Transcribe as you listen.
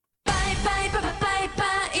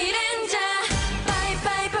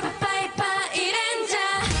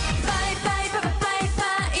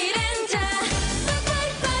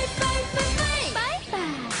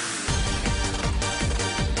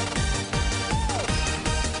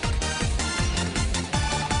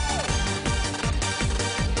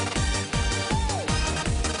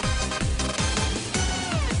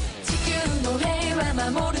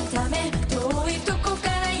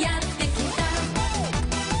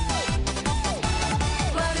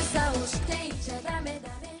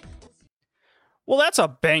Well, that's a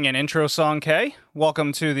banging intro song, Kay.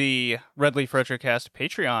 Welcome to the Red Leaf Retrocast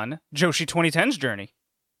Patreon Joshi 2010's journey.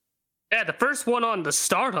 Yeah, the first one on the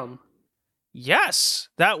Stardom. Yes,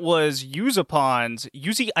 that was Yuzupon's,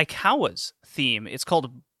 Yuzi Aikawa's theme. It's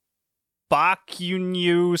called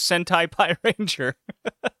Bakyunyu Sentai Pai Ranger.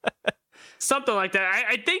 Something like that.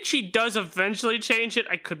 I think she does eventually change it.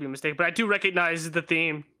 I could be mistaken, but I do recognize the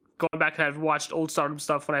theme. Going back, I've watched old Stardom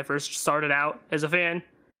stuff when I first started out as a fan.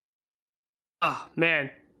 Oh,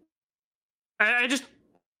 man. I just...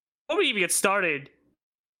 Before we even get started,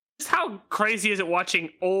 just how crazy is it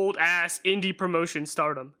watching old-ass indie promotion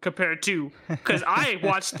Stardom compared to... Because I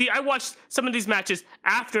watched some of these matches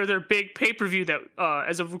after their big pay-per-view that,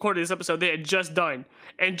 as of recording this episode, they had just done.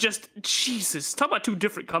 And just, Jesus, talk about two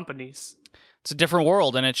different companies. It's a different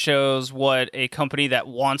world, and it shows what a company that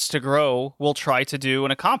wants to grow will try to do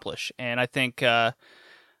and accomplish. And I think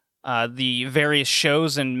the various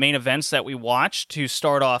shows and main events that we watched to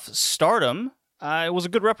start off Stardom, it was a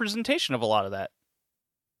good representation of a lot of that.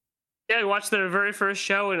 Yeah, we watched their very first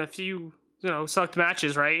show and a few, select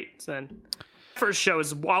matches, right? And first show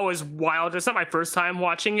is always wild. It's not my first time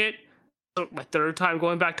watching it. It's my third time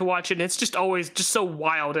going back to watch it. And it's just always just so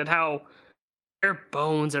wild at how bare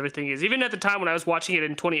bones everything is. Even at the time when I was watching it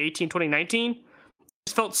in 2018, 2019, it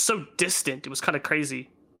just felt so distant. It was kind of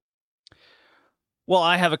crazy. Well,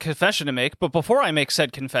 I have a confession to make, but before I make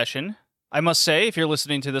said confession, I must say, if you're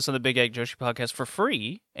listening to this on the Big Egg Joshi podcast for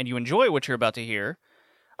free, and you enjoy what you're about to hear,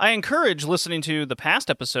 I encourage listening to the past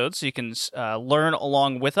episodes so you can learn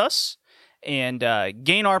along with us and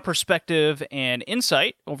gain our perspective and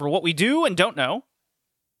insight over what we do and don't know.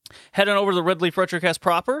 Head on over to the Red Leaf Retrocast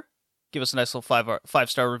proper. Give us a nice little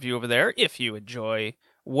five-star review over there if you enjoy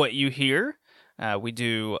what you hear. We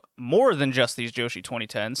do more than just these Joshi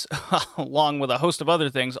 2010s, along with a host of other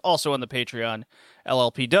things, also on the Patreon,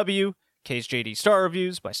 LLPW, K's JD Star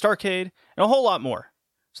Reviews by Starcade, and a whole lot more.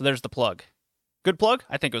 So there's the plug. Good plug?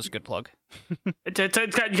 I think it was a good plug. You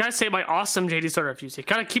gotta say my awesome JD Star Reviews. You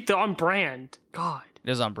gotta keep it on brand. God. It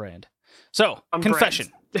is on brand. So, on confession.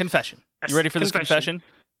 brand. Confession. You ready for this confession?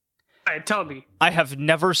 All right, tell me. I have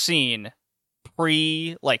never seen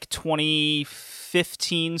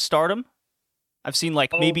pre-2015 Stardom. I've seen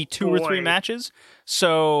maybe two or three matches.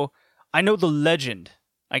 So I know the legend.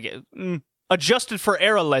 I get adjusted for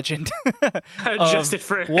era legend. Adjusted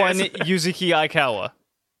for one Yuzuki Aikawa.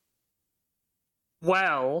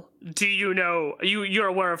 Well, do you know you're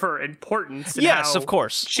aware of her importance? And yes, of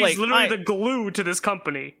course. She's literally the glue to this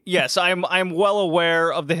company. Yes, I'm well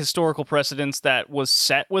aware of the historical precedence that was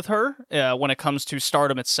set with her when it comes to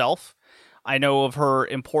Stardom itself. I know of her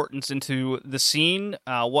importance into the scene,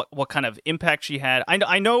 what kind of impact she had.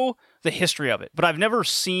 I know the history of it, but I've never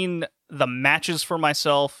seen the matches for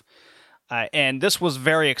myself, and this was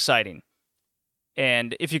very exciting.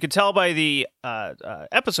 And if you could tell by the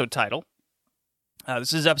episode title,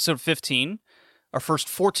 this is episode 15. Our first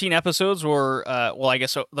 14 episodes were,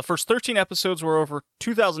 the first 13 episodes were over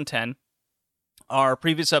 2010. Our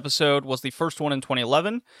previous episode was the first one in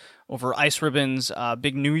 2011 over Ice Ribbon's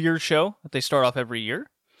big New Year's show that they start off every year.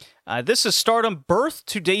 This is Stardom Birth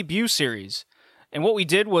to Debut series. And what we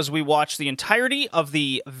did was we watched the entirety of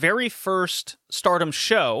the very first Stardom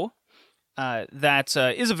show that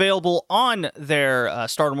is available on their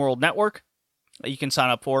Stardom World Network that you can sign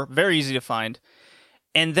up for. Very easy to find.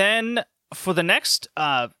 And then for the next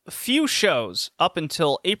few shows up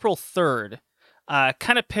until April 3rd,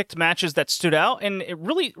 kind of picked matches that stood out, and it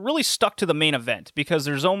really stuck to the main event because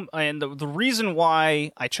there's and the reason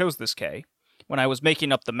why I chose this K when I was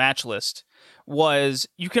making up the match list was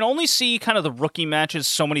you can only see kind of the rookie matches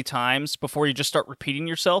so many times before you just start repeating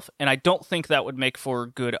yourself, and I don't think that would make for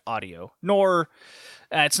good audio. Nor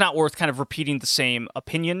it's not worth kind of repeating the same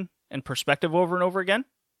opinion and perspective over and over again.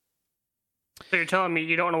 So you're telling me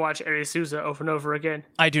you don't want to watch Aries Souza over and over again?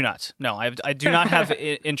 I do not. No, I do not have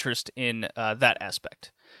interest in that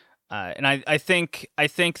aspect. And I think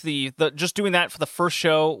the just doing that for the first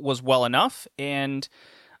show was well enough. And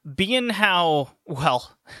being how,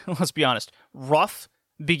 well, let's be honest, rough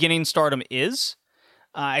beginning Stardom is,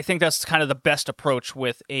 I think that's kind of the best approach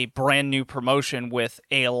with a brand new promotion with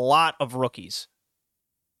a lot of rookies.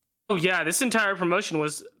 Oh yeah, this entire promotion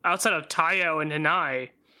was outside of Tayo and Hanai.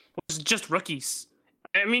 Was just rookies.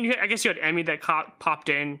 I mean, I guess you had Emmy that popped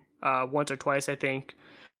in once or twice, I think.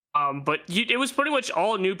 But it was pretty much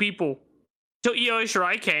all new people. Until Io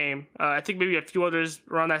Shirai came, I think maybe a few others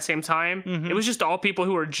around that same time. Mm-hmm. It was just all people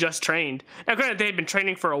who were just trained. Now, granted, they had been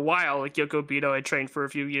training for a while. Like Yoko Bito had trained for a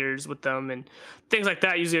few years with them and things like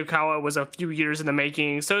that. Yuzi Okawa was a few years in the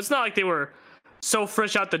making. So it's not like they were so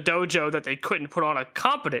fresh out the dojo that they couldn't put on a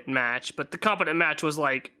competent match, but the competent match was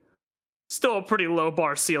like still a pretty low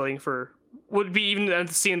bar ceiling for would be even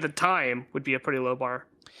seeing the time would be a pretty low bar.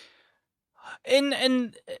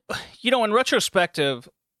 And you know, in retrospective,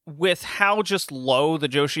 with how just low the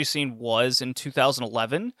Joshi scene was in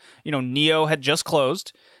 2011, you know, Neo had just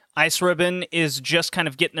closed. Ice Ribbon is just kind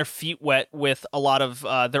of getting their feet wet with a lot of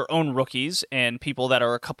their own rookies and people that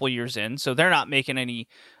are a couple years in, so they're not making any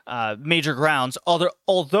major grounds.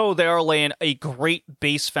 Although they are laying a great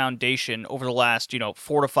base foundation over the last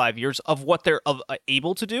 4 to 5 years of what they're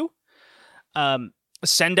able to do.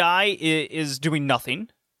 Sendai is doing nothing.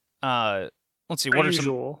 Let's see. What are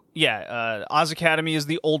some? Yeah, Oz Academy is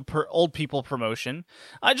the old people promotion.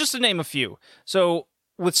 Just to name a few. So,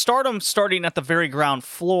 with Stardom starting at the very ground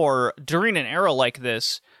floor during an era like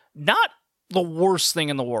this, not the worst thing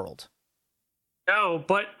in the world. No,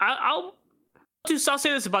 but I'll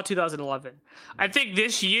say this about 2011. I think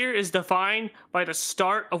this year is defined by the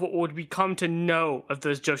start of what would become to know of the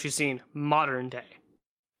Joshi scene modern day.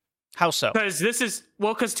 How so? Because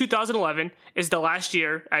because 2011 is the last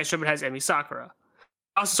year Ice Ribbon has Emi Sakura.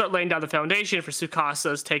 Also start laying down the foundation for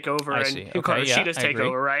Tsukasa's takeover and Hikaru Shida's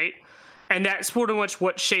takeover, right? And that's pretty much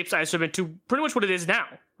what shapes Ice Ribbon to pretty much what it is now,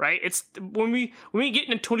 right? It's when we get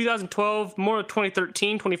into 2012, more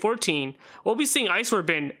 2013, 2014, we'll be seeing Ice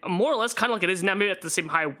Ribbon more or less kind of like it is now, maybe at the same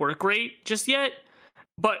high work rate just yet,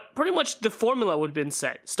 but pretty much the formula would have been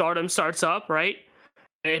set. Stardom starts up, right?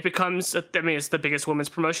 And it becomes, it's the biggest women's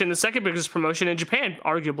promotion, the second biggest promotion in Japan,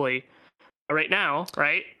 arguably, right now,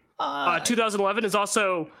 right? 2011 is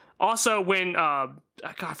also when I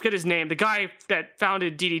forget his name, the guy that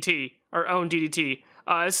founded DDT or owned DDT.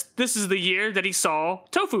 This is the year that he saw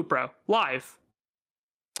Tofu Pro live,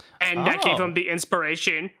 and that gave him the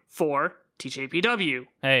inspiration for TJPW.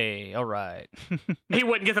 Hey, all right. He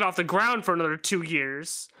wouldn't get that off the ground for another 2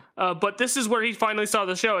 years, but this is where he finally saw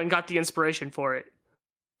the show and got the inspiration for it.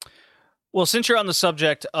 Well, since you're on the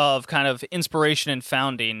subject of kind of inspiration and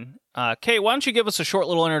founding, Kay, why don't you give us a short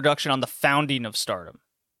little introduction on the founding of Stardom?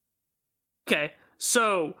 Okay,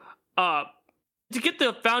 so to get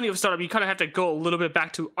the founding of Stardom, you kind of have to go a little bit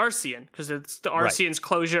back to Arcean, because it's the Arcean's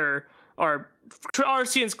closure, or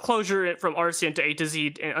Arcean's closure from Arcean to A to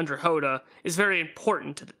Z and under Hoda is very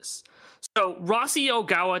important to this. So Rossi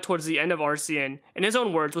Ogawa, towards the end of Arcean, in his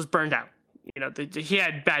own words, was burned out. He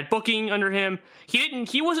had bad booking under him.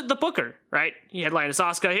 He wasn't the booker, right? He had Lioness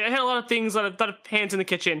Asuka. He had a lot of things, a lot of hands in the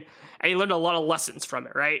kitchen, and he learned a lot of lessons from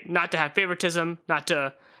it, right? Not to have favoritism, not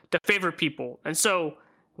to favor people. And so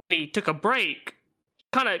when he took a break,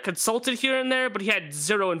 kind of consulted here and there, but he had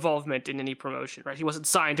zero involvement in any promotion, right? He wasn't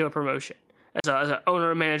signed to a promotion as an owner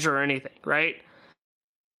or manager or anything, right?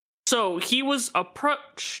 So he was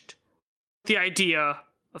approached with the idea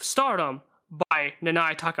of Stardom by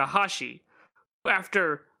Nanae Takahashi, who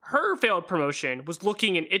after her failed promotion was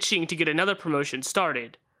looking and itching to get another promotion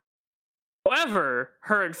started. However,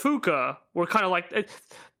 her and Fuka were kind of like,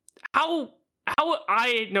 how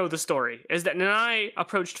I know the story is that Nanae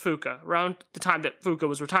approached Fuka around the time that Fuka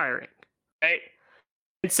was retiring, right?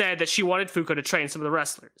 And said that she wanted Fuka to train some of the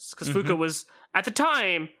wrestlers. Because Fuka was, at the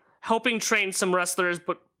time, helping train some wrestlers,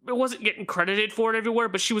 but it wasn't getting credited for it everywhere,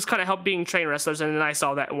 but she was kind of helping train wrestlers, and Nanae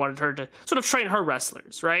saw that and wanted her to sort of train her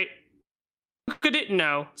wrestlers, right? Fuka didn't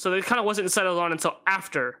know, so it kind of wasn't settled on until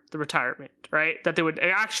after the retirement, right? That they would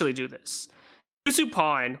actually do this. Yuzu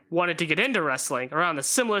Pon wanted to get into wrestling around the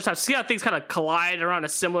similar time. See how things kind of collide around a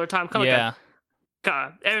similar time? Kind of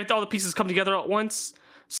like all the pieces come together at once.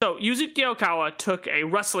 So Yuzuki Okawa took a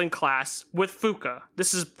wrestling class with Fuka.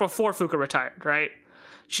 This is before Fuka retired, right?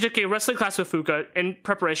 She took a wrestling class with Fuka in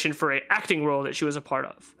preparation for an acting role that she was a part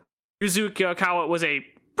of. Yuzuki Okawa was a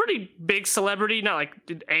pretty big celebrity, not like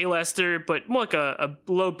an A-lister, but more like a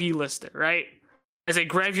low B-lister, right? As a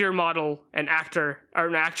gravure model, an actor, or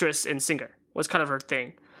an actress and singer was kind of her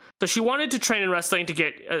thing. So she wanted to train in wrestling to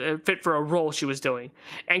get fit for a role she was doing,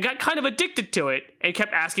 and got kind of addicted to it, and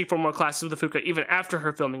kept asking for more classes with the Fuka even after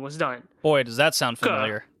her filming was done. Boy, does that sound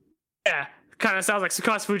familiar. Yeah, kind of sounds like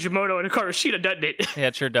Tsukasa Fujimoto and Hikaru Shida, doesn't it? Yeah,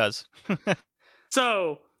 it sure does.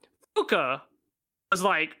 So Fuka was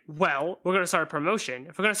like, well, we're going to start a promotion.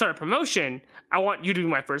 If we're going to start a promotion, I want you to be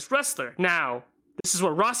my first wrestler. Now, this is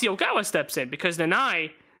where Rossi Ogawa steps in, because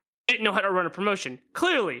Nanae didn't know how to run a promotion.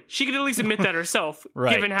 Clearly, she could at least admit that herself,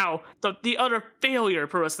 right. Given how the utter failure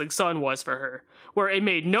Pro Wrestling Sun was for her, where it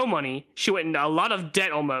made no money. She went into a lot of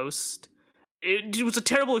debt almost. It was a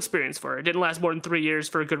terrible experience for her. It didn't last more than 3 years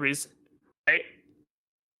for a good reason, right?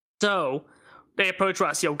 So they approach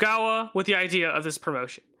Rossi Ogawa with the idea of this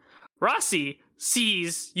promotion. Rossi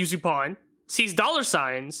sees Yuzu Pon, sees dollar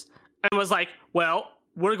signs, and was like, well,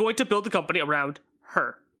 we're going to build the company around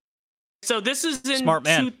her. So this is in Smart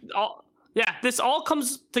man. This all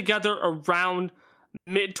comes together around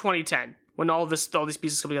mid 2010 when all these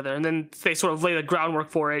pieces come together, and then they sort of lay the groundwork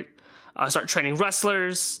for it, start training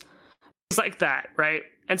wrestlers, things like that, right?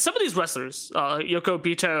 And some of these wrestlers, Yoko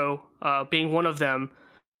Bito being one of them,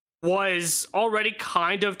 was already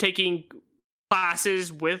kind of taking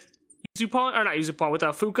classes with with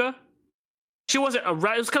Fuka. She wasn't it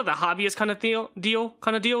was kind of the hobbyist kind of deal.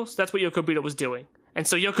 So that's what Yoko Bito was doing. And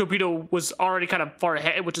so Yoko Bito was already kind of far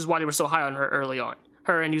ahead, which is why they were so high on her early on.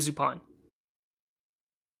 Her and Yuzupon.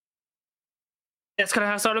 That's kind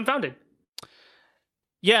of how Stardom founded.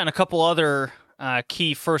 Yeah, and a couple other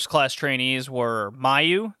key first-class trainees were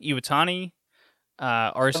Mayu Iwatani,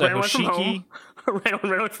 Arisa Hoshiki.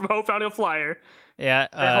 Ran from home, found a flyer. Yeah.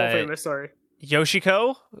 Hall famous, sorry.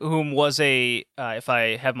 Yoshiko, whom was if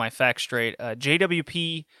I have my facts straight,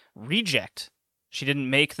 JWP reject. She didn't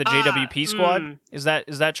make the JWP squad. Is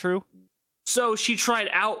that true? So she tried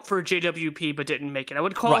out for JWP but didn't make it. I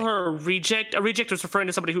would call her a reject. A reject was referring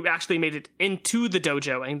to somebody who actually made it into the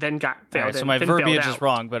dojo and then got failed. Right, so my verbiage is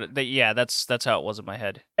wrong, but that's how it was in my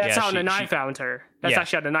head. That's how Nanai found her. That's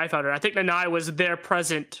actually how Nanai found her. I think Nanai was there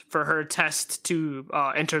present for her test to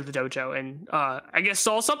enter the dojo, and I guess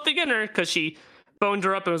saw something in her because she boned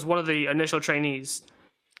her up and was one of the initial trainees.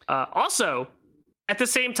 Also, at the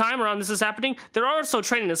same time around this is happening, they're also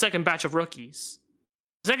training a second batch of rookies.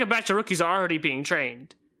 The second batch of rookies are already being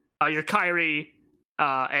trained. Your Kairi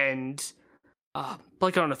and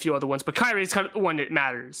blanking on a few other ones, but Kairi is kind of the one that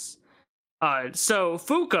matters. So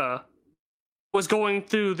Fuka was going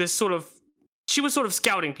through this she was sort of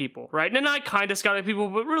scouting people, right? And I kind of scouted people,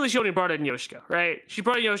 but really she only brought in Yoshiko, right? She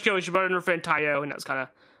brought in Yoshiko and she brought in her friend Taiyo, and that was kind of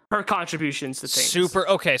her contributions to things. Super.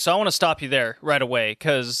 Okay, so I want to stop you there right away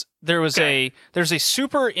because there's a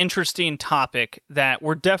super interesting topic that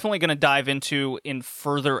we're definitely going to dive into in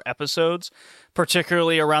further episodes,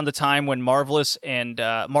 particularly around the time when Marvelous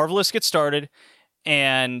gets started,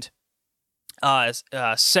 and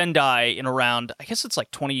Sendai in around, I guess it's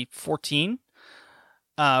like 2014,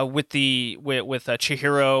 with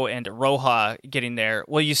Chihiro and Roha getting there.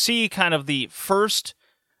 Well, you see kind of the first.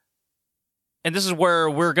 And this is where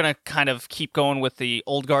we're going to kind of keep going with the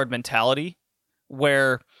old guard mentality,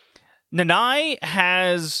 where Nanai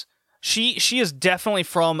she is definitely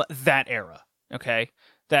from that era, okay?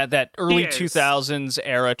 That early 2000s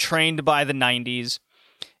era, trained by the 90s.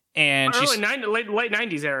 And late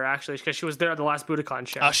 90s era, actually, because she was there at the last Budokan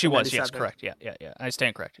show. She was, yes, correct. Yeah. I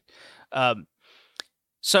stand corrected.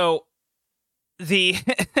 So,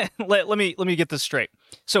 let me get this straight.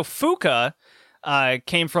 So, Fuka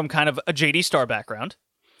came from kind of a JD Star background.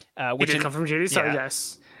 Which did come from JD Star,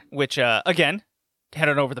 yes. Which, again, head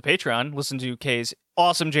on over to the Patreon, listen to Kay's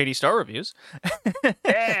awesome JD Star reviews.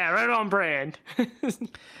 Yeah, right on brand.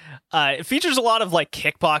 It features a lot of like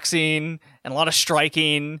kickboxing and a lot of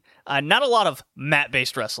striking, not a lot of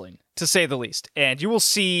mat-based wrestling, to say the least. And you will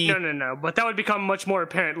see... No, but that would become much more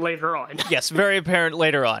apparent later on. Yes, very apparent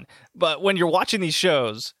later on. But when you're watching these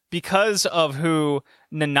shows, because of who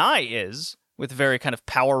Nanai is, with very kind of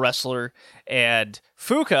power wrestler, and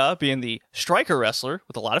Fuka being the striker wrestler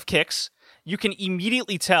with a lot of kicks, you can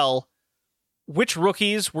immediately tell which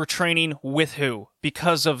rookies were training with who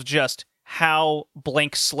because of just how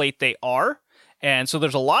blank slate they are. And so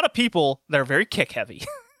there's a lot of people that are very kick heavy.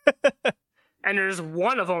 And there's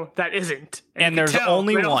one of them that isn't. And there's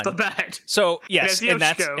only one. Off the bat. So, yes, and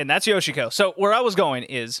that's Yoshiko. So where I was going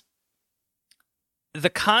is the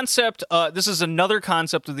concept, this is another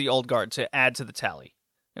concept of the old guard to add to the tally,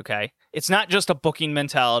 okay? It's not just a booking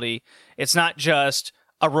mentality. It's not just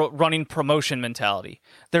a running promotion mentality.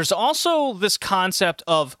 There's also this concept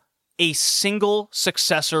of a single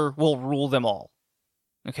successor will rule them all,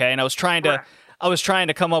 okay? And I was trying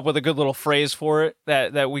to come up with a good little phrase for it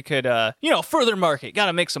that we could, further market. Got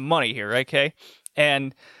to make some money here, right, Kay?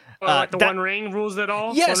 And... like the One Ring rules it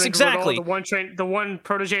all? Yes, exactly. The one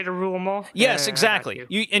protege to rule them all? Yes, exactly.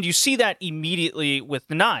 You see that immediately with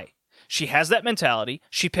Nanai. She has that mentality.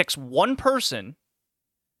 She picks one person,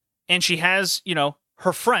 and she has,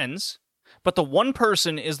 her friends, but the one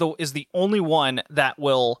person is the only one that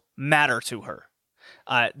will matter to her.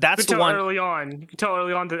 That's the one. You can tell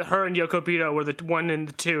early on that her and Yoko Bito were the one and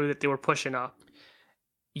the two that they were pushing up.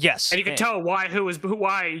 Yes, and you can tell why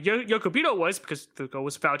Yoko Bito was, because Fuko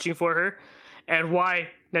was vouching for her, and why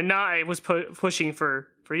Nanai was pushing for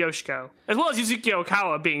Yoshiko, as well as Yuzuki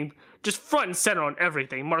Okawa being just front and center on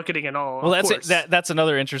everything, marketing and all. Well, that's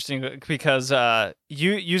another interesting, because Yuzuki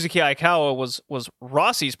Aikawa was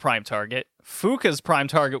Rossi's prime target, Fuka's prime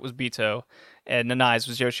target was Bito, and Nanai's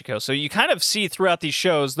was Yoshiko. So you kind of see throughout these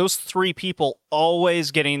shows those three people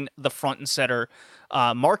always getting the front and center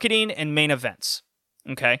marketing and main events.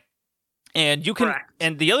 Okay, and you can. Correct.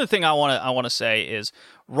 And the other thing I want to say is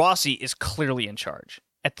Rossi is clearly in charge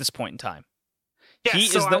at this point in time.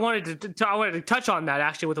 Yes, I wanted to touch on that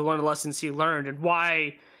actually with one of the lessons he learned and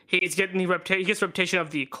why he's getting he gets the reputation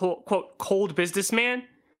of the quote cold businessman.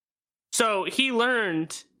 So he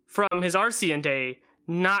learned from his Arcean day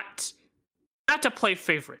not to play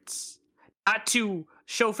favorites, not to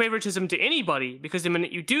show favoritism to anybody, because the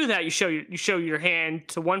minute you do that, you show your hand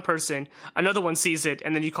to one person, another one sees it,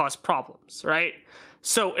 and then you cause problems, right?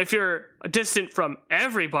 So if you're distant from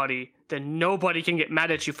everybody, then nobody can get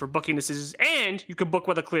mad at you for booking decisions, and you can book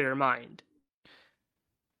with a clearer mind.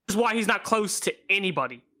 This is why he's not close to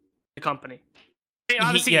anybody in the company.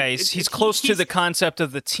 He's close to the concept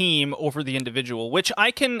of the team over the individual, which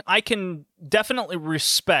I can definitely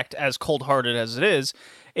respect, as cold-hearted as it is.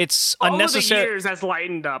 It's unnecessary. Over the years, that's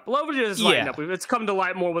lightened up. It's come to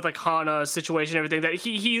light more with like Hana's situation and everything that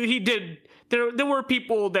he did. There were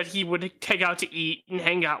people that he would take out to eat and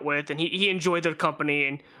hang out with, and he enjoyed their company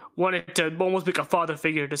and wanted to almost be a father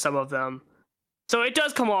figure to some of them. So it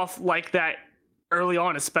does come off like that early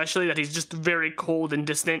on, especially that he's just very cold and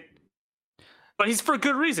distant. But he's for a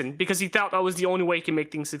good reason, because he thought that was the only way he can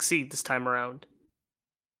make things succeed this time around.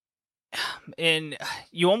 And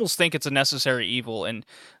you almost think it's a necessary evil, and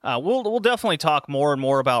we'll definitely talk more and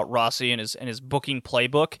more about Rossi and his booking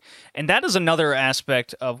playbook, and that is another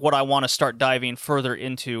aspect of what I want to start diving further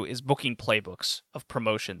into is booking playbooks of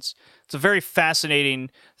promotions. It's a very fascinating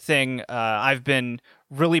thing I've been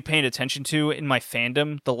really paying attention to in my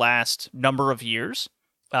fandom the last number of years.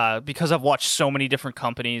 Because I've watched so many different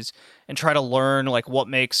companies and try to learn like what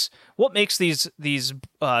makes these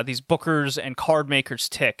bookers and card makers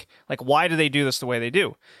tick. Like, why do they do this the way they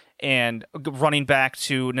do? And running back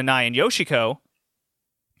to Nanai and Yoshiko,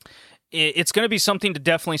 it's going to be something to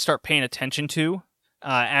definitely start paying attention to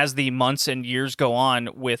as the months and years go on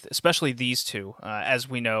with especially these two. As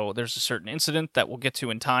we know, there's a certain incident that we'll get to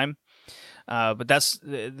in time. But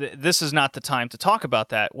this is not the time to talk about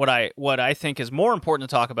that. What I think is more important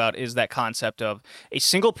to talk about is that concept of a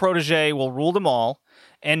single protege will rule them all,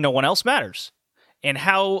 and no one else matters, and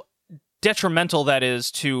how detrimental that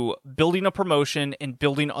is to building a promotion and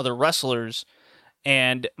building other wrestlers,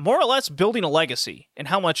 and more or less building a legacy, and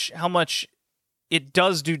how much it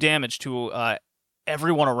does do damage to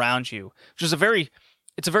everyone around you, which is a very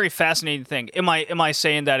fascinating thing. Am I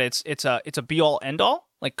saying that it's a be all end all?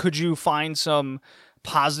 Like, could you find some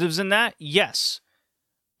positives in that? Yes.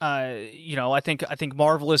 I think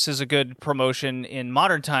Marvelous is a good promotion in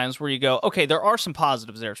modern times where you go, okay, there are some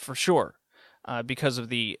positives there for sure, because of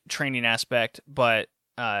the training aspect, but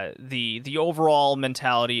the overall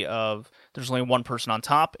mentality of there's only one person on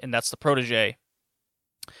top, and that's the protege,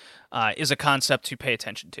 is a concept to pay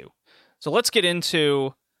attention to. So let's get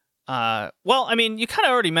into. You kind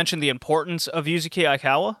of already mentioned the importance of Yuzuki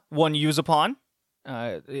Aikawa, one Yuzupon.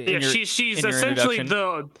 She's essentially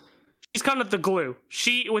she's kind of the glue.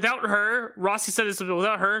 Without her, Rossi said this,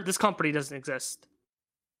 without her, this company doesn't exist.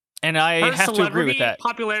 And I have to agree with that.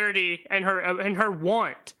 Popularity and her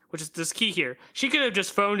want, which is this key here. She could have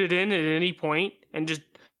just phoned it in at any point and just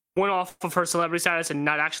went off of her celebrity status and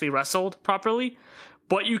not actually wrestled properly.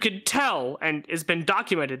 But you could tell, and it's been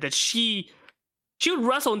documented, that she would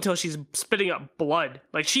wrestle until she's spitting up blood.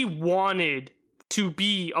 Like, she wanted to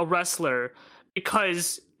be a wrestler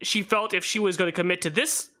because she felt if she was going to commit to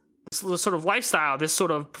this sort of lifestyle, this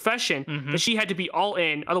sort of profession, that she had to be all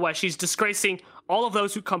in. Otherwise, she's disgracing all of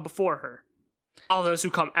those who come before her, all those who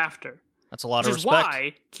come after. That's a lot of respect. Which is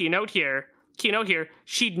why, keynote here,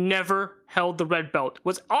 she'd never held the red belt,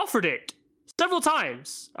 was offered it several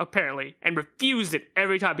times, apparently, and refused it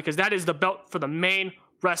every time, because that is the belt for the main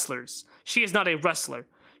wrestlers. She is not a wrestler.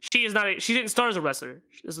 She didn't start as a wrestler.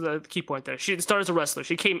 This is the key point there. She didn't start as a wrestler.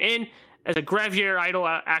 She came in as a Gravier idol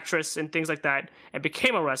actress and things like that, and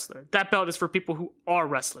became a wrestler. That belt is for people who are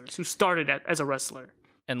wrestlers, who started as a wrestler.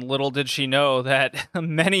 And little did she know that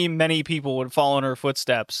many, many people would follow in her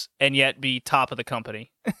footsteps and yet be top of the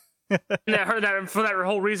company. And for that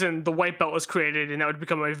whole reason, the white belt was created, and that would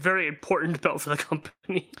become a very important belt for the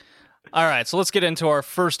company. All right, so let's get into our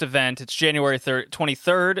first event. It's January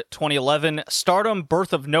 23rd, 2011, Stardom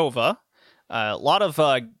Birth of Nova. A lot of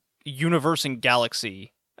universe and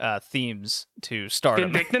galaxy themes to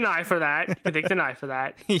Stardom. Can thank Nanai for that.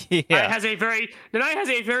 Yeah. Nanai has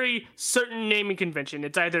a very certain naming convention.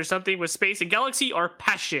 It's either something with space and galaxy or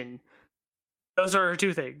passion. Those are her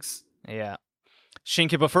two things. Yeah.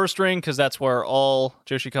 Shinkiba first ring, because that's where all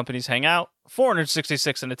Joshi companies hang out.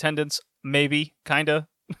 466 in attendance. maybe, kinda.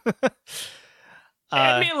 It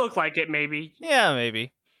may look like it, maybe. Yeah,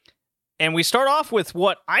 maybe. And we start off with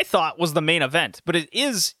what I thought was the main event, but it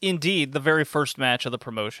is indeed the very first match of the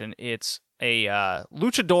promotion. It's a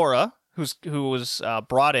luchadora who was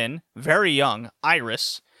brought in, very young,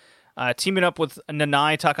 Iris, teaming up with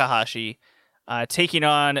Nanai Takahashi, taking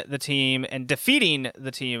on the team and defeating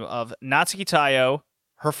the team of Natsuki Tayo,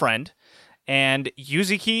 her friend, and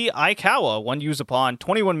Yuzuki Aikawa, one use upon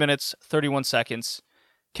 21 minutes, 31 seconds.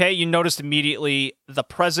 Okay, you noticed immediately the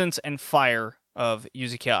presence and fire of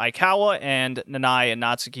Yuzuki Aikawa and Nanai and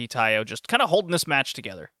Natsuki Tayo just kind of holding this match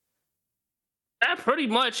together. Yeah, pretty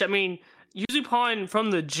much. I mean, Yuzupon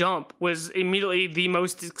from the jump was immediately the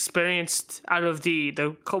most experienced out of the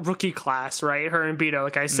rookie class, right? Her and Bito,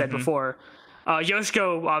 like I said before.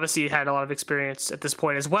 Yoshiko obviously had a lot of experience at this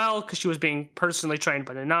point as well because she was being personally trained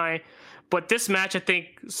by Nanai. But this match, I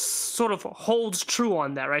think, sort of holds true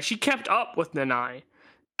on that, right? She kept up with Nanai.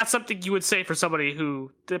 That's something you would say for somebody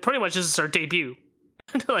who pretty much this is her debut.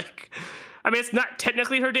 Like, I mean, it's not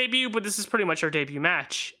technically her debut, but this is pretty much her debut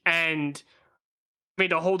match. And I mean,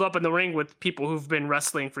 to hold up in the ring with people who've been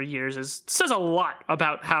wrestling for years says a lot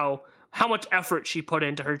about how much effort she put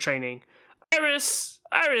into her training. Iris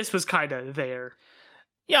was kind of there.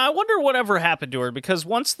 Yeah, I wonder whatever happened to her, because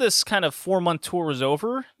once this kind of 4-month tour was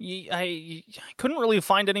over, I couldn't really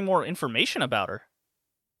find any more information about her.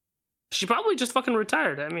 She probably just fucking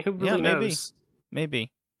retired. I mean, who really knows?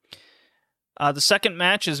 Maybe. The second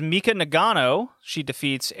match is Mika Nagano. She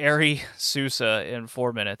defeats Eri Souza in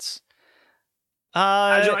 4 minutes.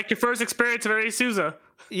 How'd you like your first experience of Eri Souza?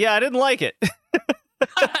 Yeah, I didn't like it.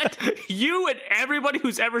 You and everybody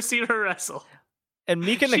who's ever seen her wrestle. And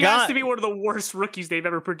Mika Nagano, she has to be one of the worst rookies they've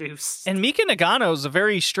ever produced. And Mika Nagano is a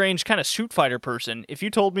very strange kind of shoot fighter person. If you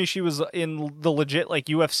told me she was in the legit like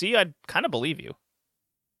UFC, I'd kind of believe you.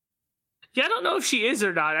 Yeah, I don't know if she is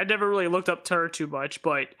or not. I never really looked up to her too much,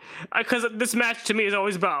 but because this match to me is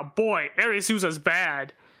always about, boy, Eri Souza's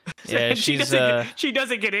bad. Yeah, she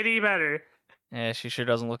doesn't get any better. Yeah, she sure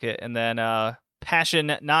doesn't look it. And then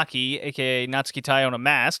Passion Naki, aka Natsuki Tayo in a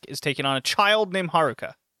mask, is taking on a child named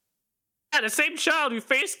Haruka. Yeah, the same child who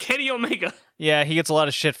faced Kenny Omega. Yeah, he gets a lot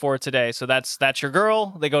of shit for it today. So that's your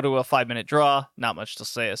girl. They go to a 5-minute draw. Not much to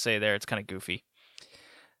say there. It's kind of goofy.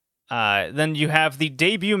 Then you have the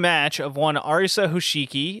debut match of one Arisa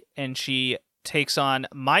Hoshiki, and she takes on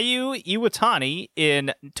Mayu Iwatani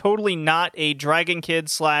in totally not a Dragon Kid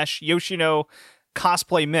 / Yoshino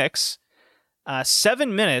cosplay mix.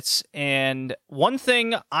 7 minutes, and one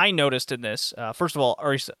thing I noticed in this, first of all,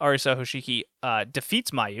 Arisa Hoshiki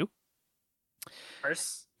defeats Mayu.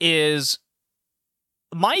 Is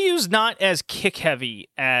Mayu's not as kick-heavy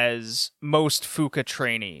as most Fuka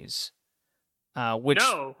trainees. Which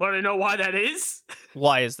no, want to know why that is?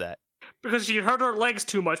 Why is that? Because she hurt her legs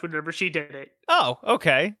too much whenever she did it. Oh,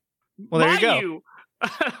 okay. Well, there you go.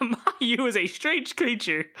 Mayu is a strange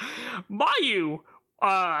creature. Mayu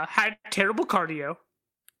had terrible cardio.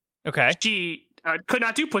 Okay. She could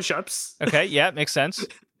not do push-ups. Okay, yeah, makes sense.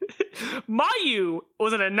 Mayu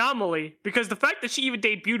was an anomaly because the fact that she even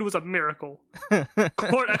debuted was a miracle,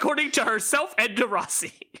 according to herself and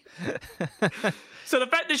DeRossi. So the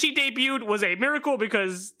fact that she debuted was a miracle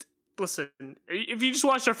because, listen, if you just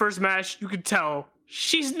watched her first match, you could tell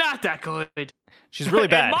she's not that good. She's really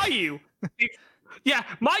bad. And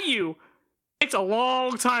Mayu takes a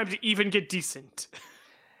long time to even get decent.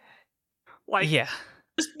 Yeah.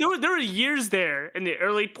 There were years there in the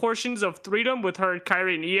early portions of Freedom with her,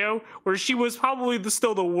 Kairi, and Io, where she was probably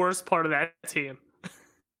still the worst part of that team.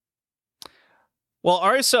 Well,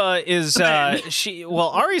 Arisa is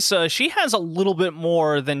Arisa, she has a little bit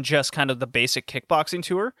more than just kind of the basic kickboxing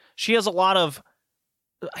to her. She has a lot of,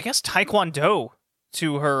 I guess, Taekwondo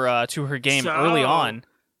to her game early on.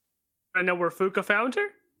 I know where Fuka found her.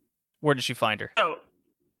 Where did she find her? Oh,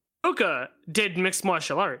 Fuka did mixed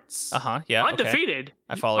martial arts. Yeah. Undefeated. Okay.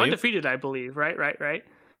 I follow Undefeated, I believe. Right.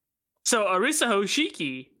 So Arisa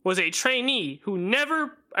Hoshiki was a trainee who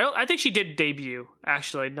never. I think she did debut,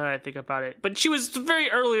 actually, now that I think about it. But she was very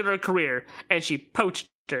early in her career, and she poached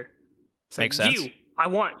her. Makes sense. I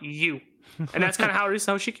want you. And that's kind of how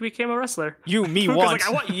Arisa Hoshiki became a wrestler. You, me, once. Like,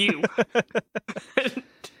 I want you.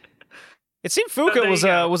 It seemed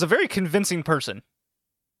Fuka was a very convincing person.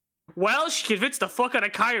 Well, she convinced the fuck out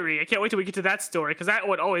of Kairi. I can't wait till we get to that story, because that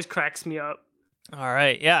one always cracks me up. All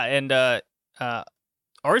right, yeah, and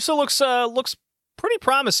Arisa looks pretty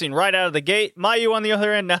promising right out of the gate. Mayu, on the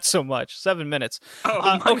other end, not so much. 7 minutes.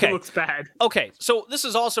 Mayu okay. looks bad. Okay, so this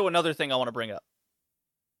is also another thing I want to bring up,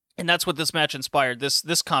 and that's what this match inspired.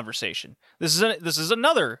 This conversation. This is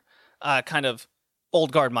another kind of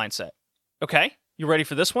old guard mindset. Okay, you ready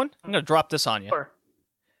for this one? I'm gonna drop this on you. Sure.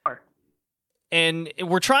 And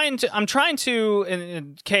I'm trying to,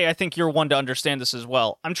 and Kay, I think you're one to understand this as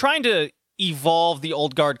well. I'm trying to evolve the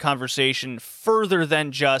old guard conversation further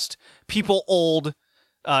than just people old,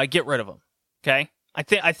 get rid of them. Okay,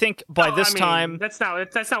 I think by this time that's not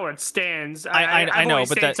where it stands. I know,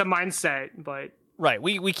 but it's a mindset. But right,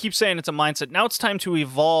 we keep saying it's a mindset. Now it's time to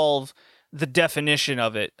evolve the definition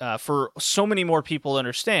of it for so many more people to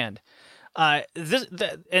understand.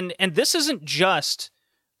 This isn't just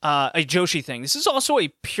a Joshi thing. This is also a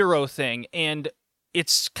Puro thing, and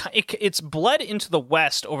it's bled into the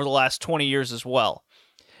West over the last 20 years as well.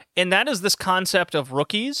 And that is this concept of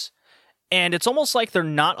rookies, and it's almost like they're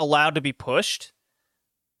not allowed to be pushed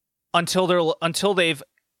until they've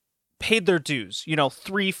paid their dues,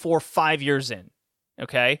 3, 4, 5 years in.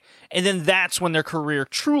 Okay? And then that's when their career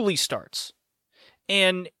truly starts.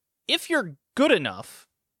 And if you're good enough,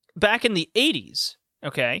 back in the 80s,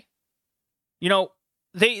 okay,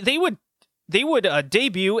 they would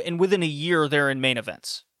debut, and within a year they're in main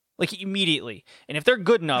events, like immediately. And if they're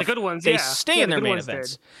good enough, the good ones, they stay in their main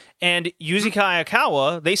events. And Yuzuki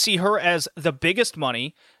Ayakawa, they see her as the biggest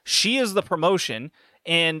money. She is the promotion,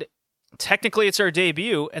 and technically it's her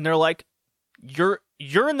debut. And they're like, "You're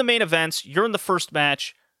in the main events. You're in the first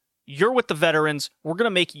match. You're with the veterans. We're gonna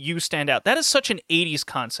make you stand out." That is such an '80s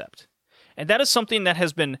concept, and that is something that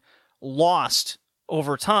has been lost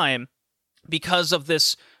over time because of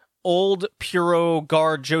this old Puro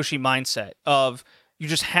guard Joshi mindset of you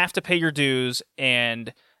just have to pay your dues,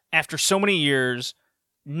 and after so many years,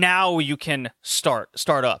 now you can start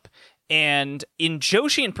up. And in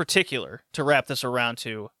Joshi in particular, to wrap this around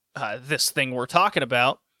to this thing we're talking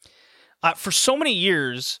about, for so many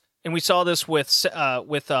years, and we saw this with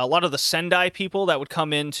a lot of the Sendai people that would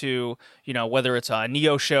come into, whether it's a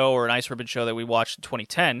Neo show or an Ice Ribbon show that we watched in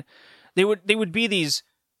 2010, they would be these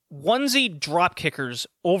onesie drop kickers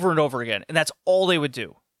over and over again, and that's all they would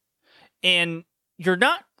do. And you're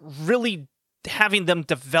not really having them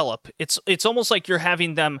develop. It's almost like you're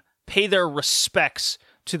having them pay their respects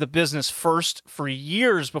to the business first for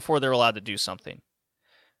years before they're allowed to do something.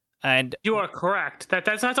 And you are correct.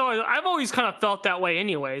 That's always, I've always kind of felt that way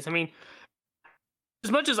anyways. I mean,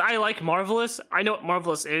 as much as I like Marvelous, I know what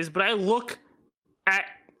Marvelous is, but I look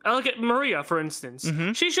at Maria, for instance.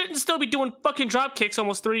 Mm-hmm. She shouldn't still be doing fucking drop kicks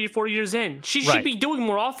almost 3 or 4 years in. She should be doing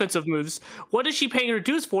more offensive moves. What is she paying her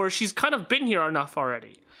dues for? She's kind of been here enough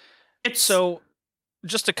already. So,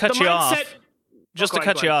 just to cut you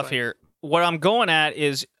off, here, what I'm going at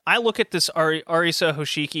is I look at this Arisa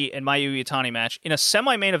Hoshiki and Mayu Iwatani match in a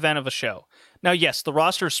semi-main event of a show. Now, yes, the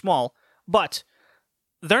roster is small, but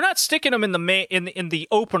they're not sticking them in the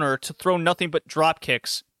opener to throw nothing but drop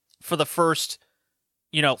kicks for the first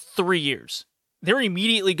 3 years. They're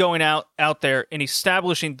immediately going out there and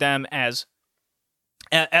establishing them as,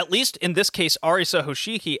 at least in this case, Arisa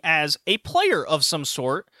Hoshiki, as a player of some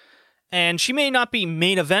sort. And she may not be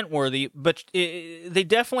main event worthy, but they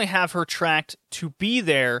definitely have her tracked to be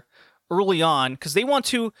there early on because they want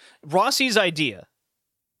to. Rossi's idea,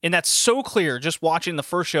 and that's so clear just watching the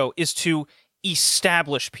first show, is to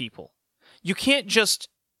establish people. You can't just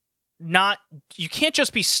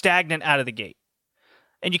be stagnant out of the gate.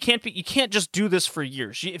 And you can't just do this for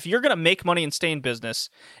years. If you're going to make money and stay in business,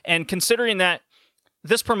 and considering that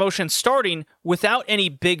this promotion's starting without any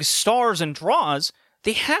big stars and draws,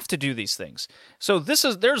 they have to do these things. So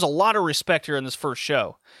there's a lot of respect here in this first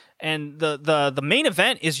show. And the main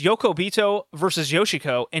event is Yoko Bito versus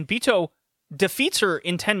Yoshiko, and Bito defeats her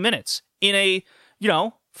in 10 minutes in a,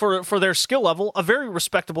 for their skill level, a very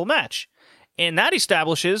respectable match. And that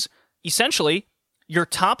establishes essentially your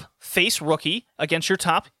top face rookie against your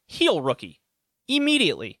top heel rookie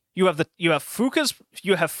immediately. You have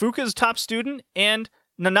Fuka's top student and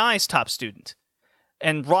Nanai's top student,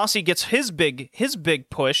 and Rossi gets his big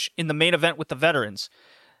push in the main event with the veterans.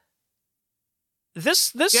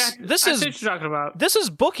 This is what you're talking about. This is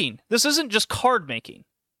booking. This isn't just card making.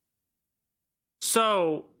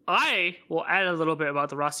 So I will add a little bit about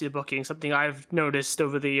the Rossi booking, something I've noticed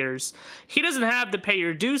over the years. He doesn't have the pay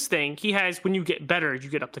your dues thing. He has when you get better, you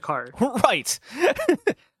get up the card. Right.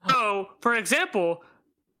 So, for example,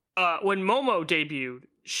 when Momo debuted,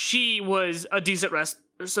 she was a decent wrestler.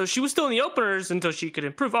 So she was still in the openers until she could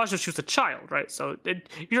improve. Also, she was a child, right? So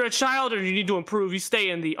you're a child and you need to improve, you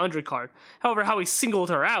stay in the undercard. However, how he singled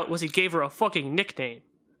her out was he gave her a fucking nickname.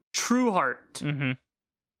 True Heart. Mm-hmm.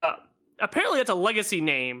 Apparently that's a legacy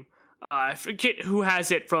name. I forget who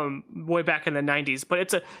has it from way back in the 90s, but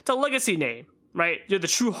it's a legacy name, right? You're the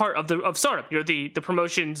true heart of Stardom. You're the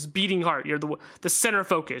promotion's beating heart. You're the center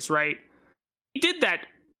focus, right? He did that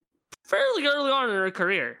fairly early on in her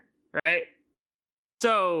career, right?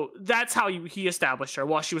 So that's how he established her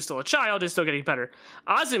while she was still a child and still getting better.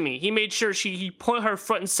 Azumi, he made sure he put her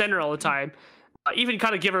front and center all the time, even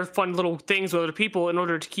kind of give her fun little things with other people in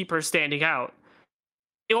order to keep her standing out.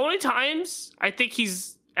 The only times I think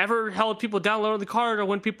he's ever held people down low on the card are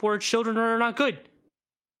when people are children or are not good.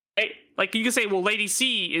 Right? Like you can say, well, Lady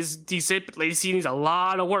C is decent, but Lady C needs a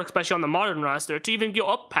lot of work, especially on the modern roster, to even go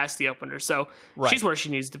up past the opener. So she's where she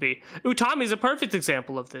needs to be. Utami is a perfect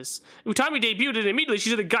example of this. Utami debuted and immediately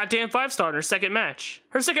she's in a goddamn 5-star in her second match.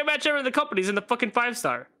 Her second match ever in the company's in the fucking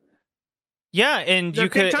 5-star. Yeah, and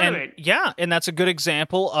and that's a good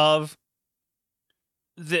example of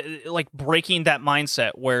breaking that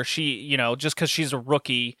mindset where she, just because she's a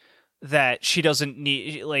rookie, that she doesn't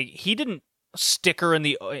need, he didn't stick her in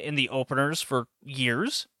the openers for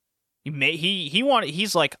years.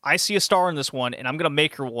 He's like, I see a star in this one, and I'm gonna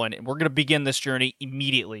make her one, and we're gonna begin this journey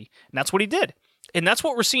immediately, and that's what he did, and that's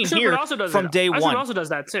what we're seeing here from day one. Iceman also does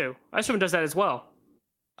that too. Iceman does that as well.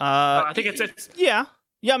 I think it's yeah.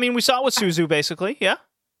 I mean, we saw it with Suzu basically. Yeah.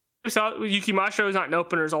 We saw Yuki Mashiro is not in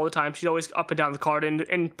openers all the time. She's always up and down the card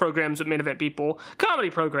in programs with main event people,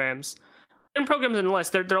 comedy programs, in programs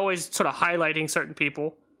unless they're always sort of highlighting certain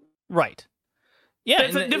people. Right. Yeah.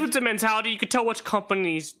 It's a difference in mentality. You could tell which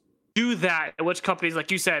companies do that and which companies,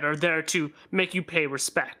 like you said, are there to make you pay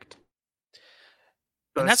respect.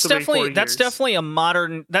 And that's definitely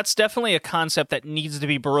a concept that needs to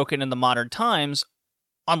be broken in the modern times,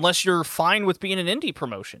 unless you're fine with being an indie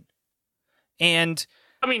promotion. And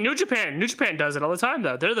I mean, New Japan does it all the time,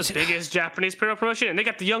 though. They're the biggest Japanese promotion, and they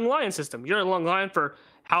got the Young Lion system. You're a Young Lion for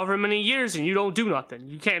however many years, and you don't do nothing.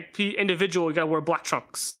 You can't be individual. You gotta wear black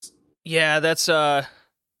trunks. Yeah, that's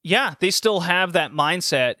they still have that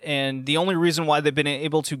mindset, and the only reason why they've been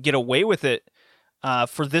able to get away with it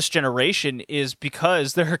for this generation is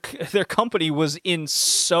because their company was in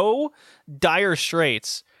so dire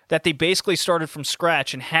straits that they basically started from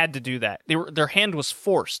scratch and had to do that. Their hand was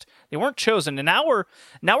forced. They weren't chosen. And now we're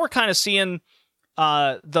kind of seeing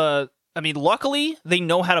luckily they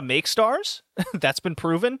know how to make stars. That's been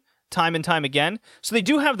proven time and time again. So they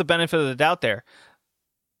do have the benefit of the doubt there.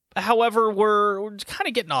 However, we're kind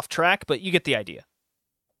of getting off track, but you get the idea.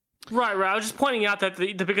 Right. I was just pointing out that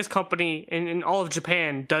the biggest company in all of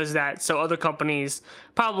Japan does that, so other companies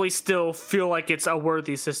probably still feel like it's a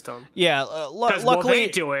worthy system. Yeah, luckily they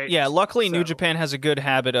do it. Yeah, luckily New Japan has a good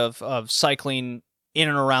habit of cycling in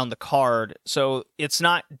and around the card, so it's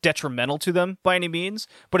not detrimental to them by any means,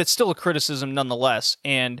 but it's still a criticism nonetheless.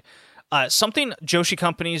 And something Joshi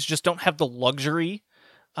companies just don't have the luxury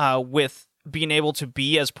with being able to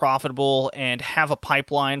be as profitable and have a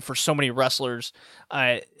pipeline for so many wrestlers.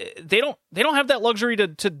 They don't have that luxury to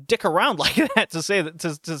dick around like that, to say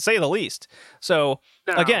the least. So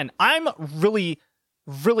again, I'm really,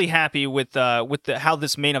 really happy with how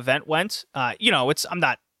this main event went. I'm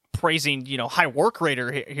not praising high work rate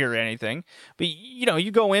here or anything, but you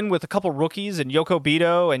go in with a couple rookies and Yoko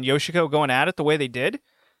Bito and Yoshiko going at it the way they did.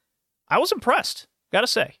 I was impressed, gotta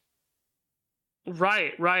say.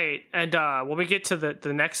 Right. And when we get to the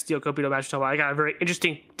next Yoko Bito match, I got a very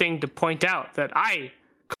interesting thing to point out that I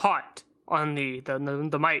caught on the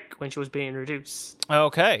mic when she was being introduced.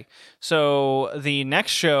 Okay. So the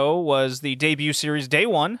next show was the debut series day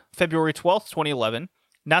 1, February 12th, 2011.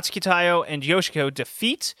 Natsuki Tayo and Yoshiko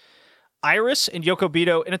defeat Iris and Yoko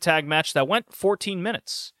Bito in a tag match that went 14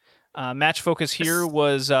 minutes. Match focus here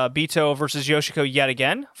was Bito versus Yoshiko yet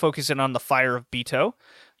again, focusing on the fire of Bito.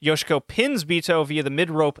 Yoshiko pins Bito via the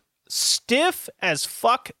mid-rope stiff as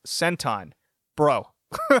fuck senton. Bro.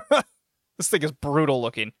 This thing is brutal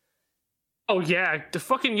looking. Oh, yeah. The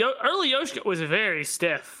fucking early Yoshiko was very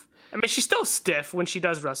stiff. I mean, she's still stiff when she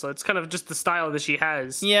does wrestle. It's kind of just the style that she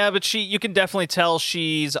has. Yeah, but you can definitely tell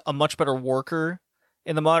she's a much better worker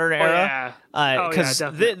in the modern era. Because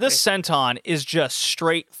this senton is just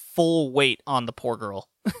straight full weight on the poor girl.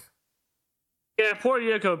 Yeah, poor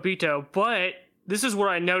Yoko Bito, but this is where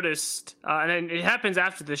I noticed, and it happens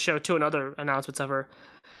after the show too, and other announcements of her.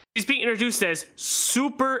 She's being introduced as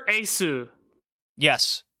Super Ace.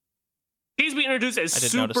 Yes. He's being introduced as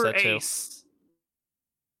Super Ace.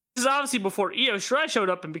 This is obviously before Io Shirai showed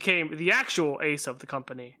up and became the actual ace of the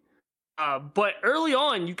company. But early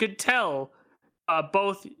on, you could tell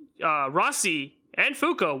both Rossi and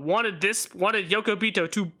Fuka wanted Yoko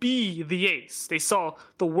Bito to be the ace. They saw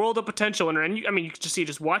the world of potential in her, and you could just see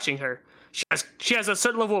just watching her. She has a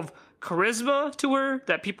certain level of charisma to her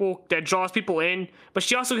that draws people in, but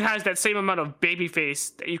she also has that same amount of baby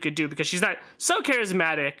face that you could do, because she's not so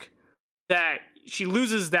charismatic that she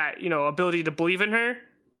loses that ability to believe in her.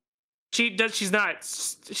 She's not.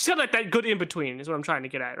 She's got like that good in between. Is what I'm trying to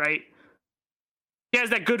get at, right? She has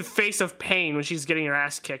that good face of pain when she's getting her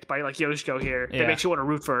ass kicked by like Yoshiko here. Yeah. That makes you want to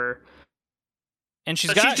root for her. And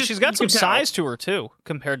she's But got she's she's got you some can tell. size to her too,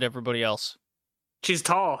 compared to everybody else. She's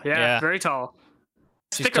tall. Yeah, Yeah. very tall.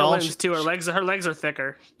 She's Thicker tall, limbs too. Her legs are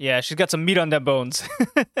thicker. Yeah, she's got some meat on them bones.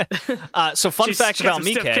 So fun fact she got about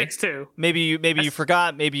some stiff Mike. kicks too. Maybe you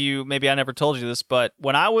forgot. Maybe I never told you this, but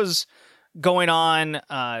when I was going on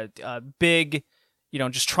big,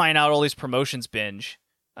 just trying out all these promotions binge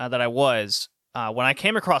that I was. When I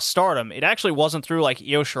came across Stardom, it actually wasn't through like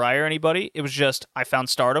Io Shirai or anybody. It was just I found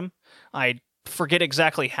Stardom. I forget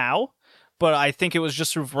exactly how, but I think it was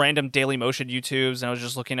just through random Daily Motion YouTubes, and I was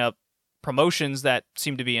just looking up promotions that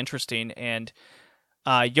seemed to be interesting. And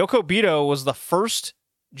Yoko Bito was the first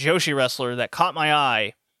Joshi wrestler that caught my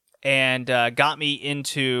eye and got me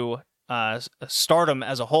into Stardom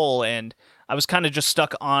as a whole. And I was kind of just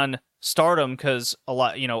stuck on Stardom because a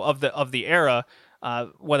lot, of the era.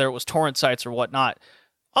 Whether it was torrent sites or whatnot,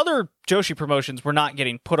 other Joshi promotions were not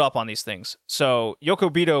getting put up on these things. So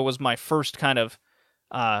Yoko Bito was my first kind of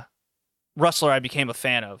wrestler I became a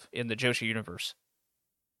fan of in the Joshi universe.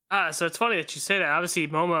 So it's funny that you say that. Obviously,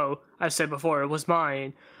 Momo, I've said before, it was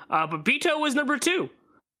mine. But Bito was number 2.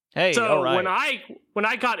 Hey, so all right. when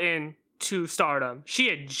I got into Stardom, she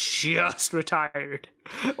had just retired.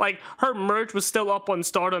 Like, her merch was still up on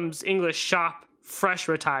Stardom's English shop, fresh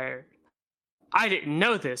retired. I didn't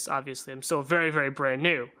know this, obviously. I'm still very, very brand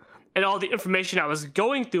new. And all the information I was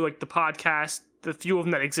going through, like the podcast, the few of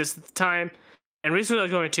them that exist at the time, and recently I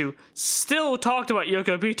was going to, still talked about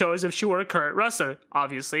Yoko Bito as if she were a current wrestler,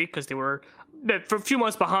 obviously, because they were for a few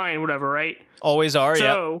months behind, whatever, right? Always are,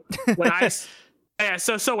 so, when I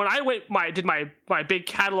so when I did my big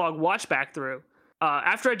catalog watch back through,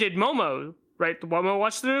 after I did Momo, right, the Momo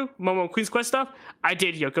watch through, Momo Queen's Quest stuff, I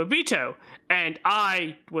did Yoko Bito, and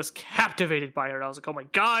I was captivated by her. I was like, oh my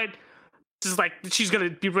god, this is like, she's gonna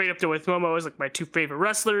be right up there with Momo as like my 2 favorite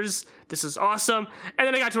wrestlers. This is awesome. And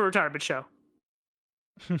then I got to a retirement show.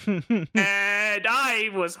 And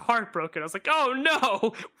I was heartbroken. I was like, oh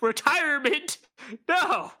no, retirement,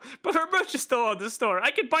 no, but her merch is still on the store.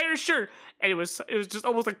 I could buy her shirt. And it was just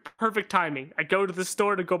almost like perfect timing. I go to the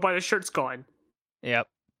store to go buy the shirt's gone. Yep.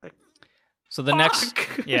 So the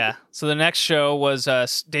next show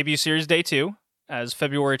was debut series day 2 as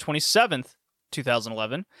February 27th,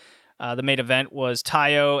 2011. The main event was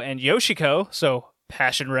Tayo and Yoshiko, so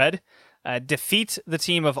Passion Red, defeat the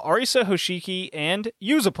team of Arisa Hoshiki and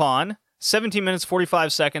Yuzupon, 17 minutes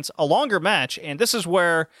 45 seconds, a longer match, and this is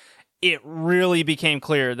where it really became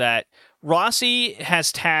clear that Rossi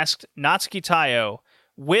has tasked Natsuki Tayo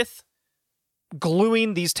with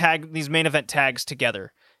gluing these main event tags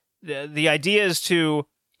together. The idea is to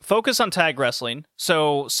focus on tag wrestling,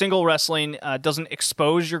 so single wrestling doesn't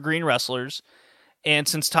expose your green wrestlers, and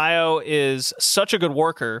since Tayo is such a good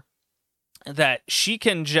worker that she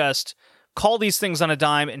can just call these things on a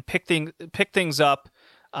dime and pick things up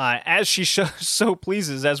as she so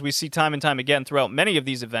pleases, as we see time and time again throughout many of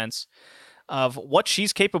these events, of what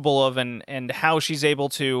she's capable of and how she's able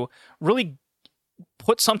to really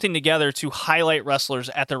put something together to highlight wrestlers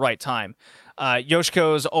at the right time.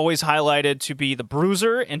 Yoshiko is always highlighted to be the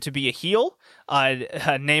bruiser and to be a heel,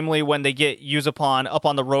 namely when they get Yuzupon up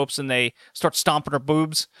on the ropes and they start stomping her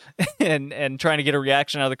boobs and trying to get a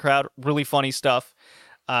reaction out of the crowd. Really funny stuff.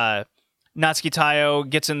 Natsuki Tayo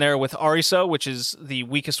gets in there with Arisa, which is the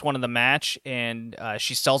weakest one in the match, and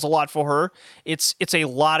she sells a lot for her. It's a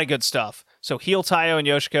lot of good stuff. So heel Tayo and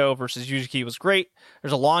Yoshiko versus Yuzuki was great.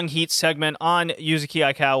 There's a long heat segment on Yuzuki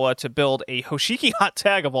Aikawa to build a Hoshiki hot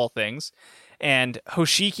tag of all things. And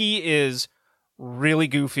Hoshiki is really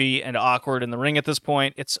goofy and awkward in the ring at this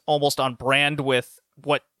point. It's almost on brand with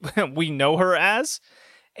what we know her as.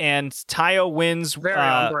 And Tayo wins.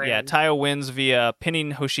 Tayo wins via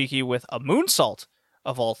pinning Hoshiki with a moonsault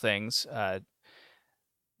of all things. I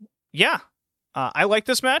like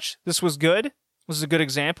this match. This was good. This is a good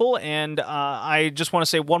example. And I just want to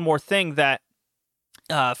say one more thing that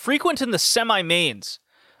frequent in the semi-mains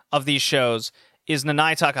of these shows is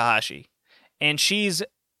Nanai Takahashi. And she's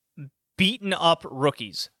beaten up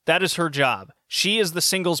rookies. That is her job. She is the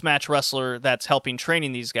singles match wrestler that's helping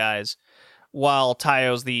training these guys, while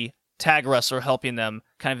Tayo's the tag wrestler helping them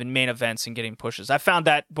kind of in main events and getting pushes. I found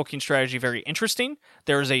that booking strategy very interesting.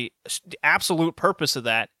 There is a absolute purpose of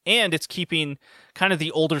that, and it's keeping kind of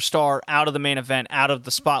the older star out of the main event, out of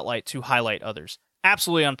the spotlight to highlight others.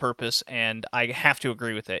 Absolutely on purpose, and I have to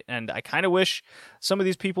agree with it. And I kind of wish some of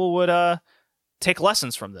these people would take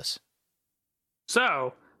lessons from this.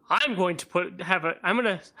 So I'm going to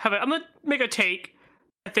make a take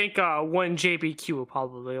I think one JBQ will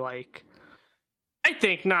probably like. I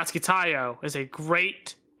think Natsuki Tayo is a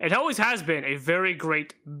great, it always has been a very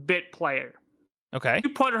great bit player. Okay.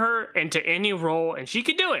 You put her into any role and she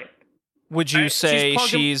can do it. Would you say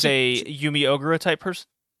she's a Yumi Ogura type person?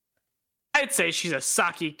 I'd say she's a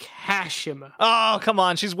Saki Kashima. Oh, come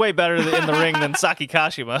on. She's way better in the ring than Saki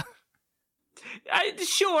Kashima.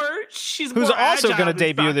 Sure, she's who's more also going to agile than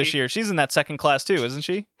debut Saki. this year. She's in that second class too, isn't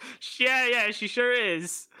she? Yeah, she sure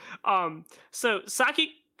is. So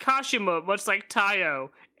Saki Kashima, much like Tayo,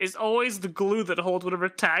 is always the glue that holds whatever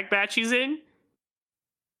tag match she's in.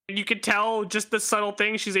 And you can tell just the subtle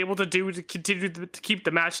things she's able to do to continue to keep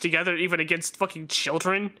the match together, even against fucking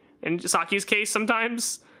children, in Saki's case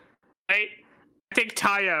sometimes. I think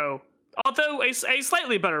Tayo, although a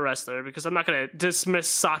slightly better wrestler, because I'm not going to dismiss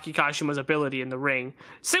Saki Kashima's ability in the ring.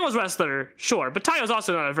 Singles wrestler, sure, but Tayo's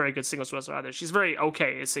also not a very good singles wrestler either. She's very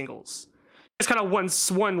okay at singles. It's kind of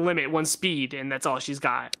one limit, one speed, and that's all she's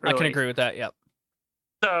got. Really. I can agree with that, yep.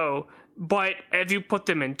 So, but if you put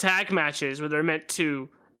them in tag matches where they're meant to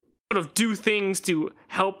sort of do things to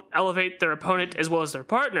help elevate their opponent as well as their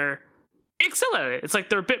partner, they excel at it. It's like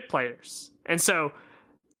they're bit players. And so,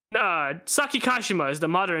 Saki Kashima is the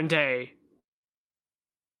modern day,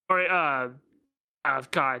 or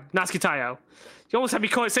God, Natsuki Tayo. You almost had me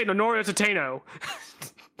saying Nonorio Tateno.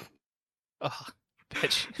 Oh,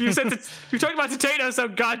 bitch. You talked about Tateno so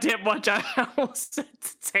goddamn much. I almost said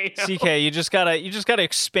Tateno. CK, you just gotta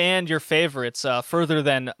expand your favorites further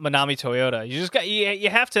than Manami Toyota.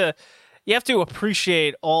 You have to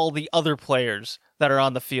appreciate all the other players that are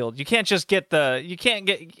on the field. You can't just go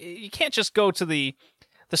to the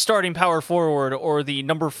starting power forward or the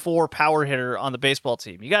number 4 power hitter on the baseball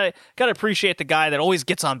team. You gotta appreciate the guy that always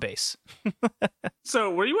gets on base. So,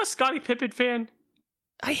 were you a Scottie Pippen fan?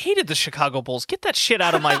 I hated the Chicago Bulls. Get that shit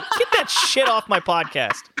off my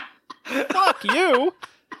podcast. Fuck you.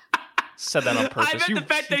 Said that on purpose. I meant the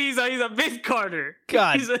fact that he's a mid-carder.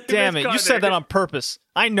 God damn it. You said that on purpose.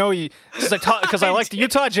 I know you. Because I like the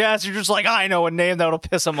Utah Jazz. You're just like, I know a name that'll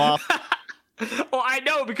piss him off. Well, I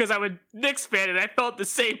know because I'm a Knicks fan and I felt the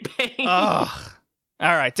same pain. Ugh.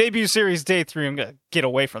 All right. Debut series day 3. I'm going to get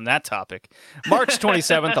away from that topic. March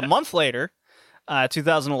 27th, a month later,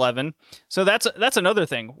 2011. So that's another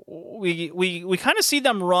thing. We kind of see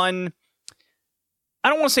them run, I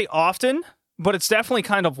don't want to say often, but it's definitely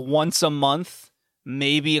kind of once a month,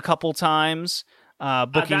 maybe a couple times.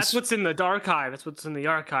 That's what's in the archive. That's what's in the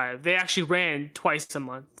archive. They actually ran twice a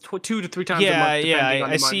month, 2 to 3 times a month.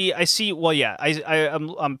 Yeah. I see. Well, yeah.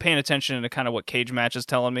 I'm paying attention to kind of what Cage Match is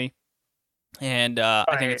telling me, and right.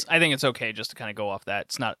 I think it's okay just to kind of go off that.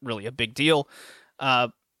 It's not really a big deal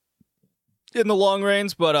in the long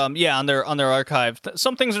range, but yeah, on their archive,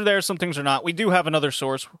 some things are there, some things are not. We do have another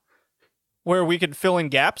source where we can fill in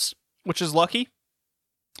gaps, which is lucky.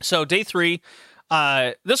 So day 3.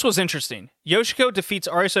 This was interesting. Yoshiko defeats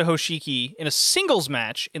Arisa Hoshiki in a singles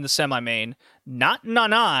match in the semi-main. Not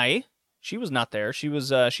Nanai. She was not there. She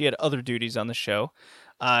had other duties on the show.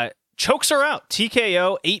 Chokes her out.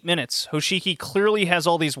 TKO, 8 minutes. Hoshiki clearly has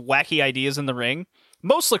all these wacky ideas in the ring.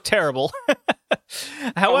 Most look terrible.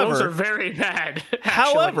 However, those are very bad.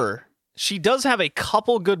 However, she does have a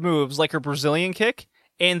couple good moves, like her Brazilian kick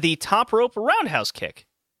and the top rope roundhouse kick.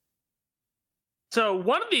 So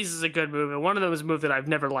one of these is a good move, and one of them is a move that I've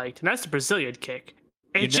never liked, and that's the Brazilian kick.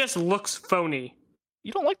 It just looks phony.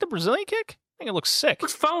 You don't like the Brazilian kick? I think it looks sick. It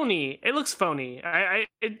looks phony.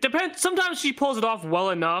 It depends. Sometimes she pulls it off well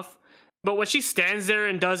enough, but when she stands there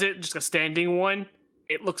and does it, just a standing one,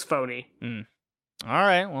 it looks phony. Mm. All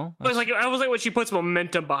right, well. I was like when she puts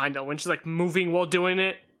momentum behind it, when she's like moving while doing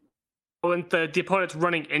it. When the opponent's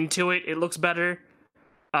running into it, it looks better.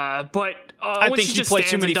 But I think you play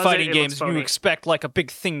too many fighting games. You expect like a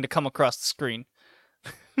big thing to come across the screen.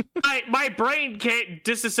 My brain can't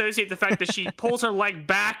disassociate the fact that she pulls her leg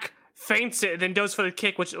back, feints it, and then goes for the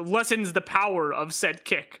kick, which lessens the power of said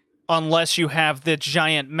kick. Unless you have the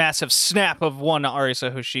giant, massive snap of one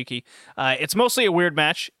Arisa Hoshiki. It's mostly a weird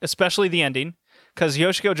match, especially the ending, because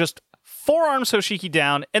Yoshiko just forearms Hoshiki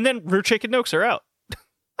down and then rear chicken nokes her out.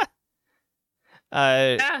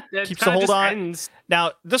 Keeps the hold on. Ends.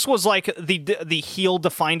 Now, this was like the heel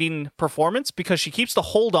defining performance because she keeps the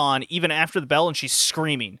hold on even after the bell and she's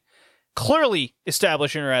screaming, clearly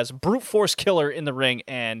establishing her as brute force killer in the ring,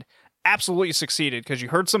 and absolutely succeeded because you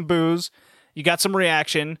heard some boos, you got some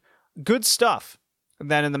reaction, good stuff.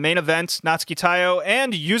 And then in the main event, Natsuki Tayo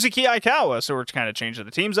and Yuzuki Aikawa, so we're kind of changing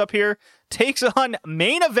the teams up here, takes on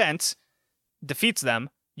main event, defeats them,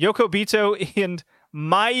 Yoko Bito and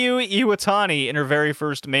Mayu Iwatani in her very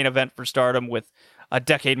first main event for Stardom with A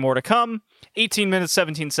decade more to come. 18 minutes,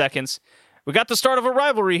 17 seconds. We got the start of a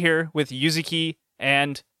rivalry here with Yuzuki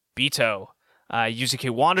and Bito. Yuzuki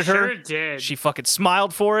wanted her. Sure did. She fucking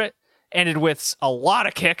smiled for it. Ended with a lot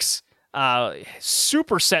of kicks.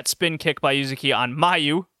 Super set spin kick by Yuzuki on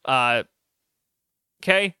Mayu.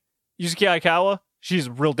 Okay. Yuzuki Aikawa, she's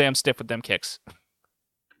real damn stiff with them kicks.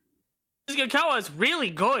 Yuzuki Aikawa is really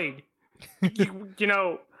good. you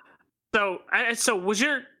know, so was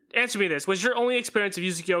your, answer me this, was your only experience of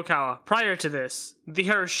Yuzuki Aikawa prior to this,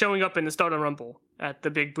 her showing up in the Stardom Rumble at the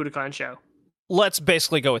big Budokan show? Let's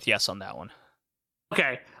basically go with yes on that one.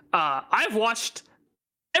 Okay. I've watched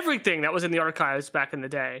everything that was in the archives back in the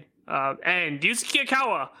day. And Yuzuki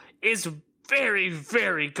Aikawa is very,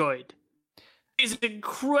 very good. She's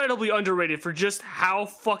incredibly underrated for just how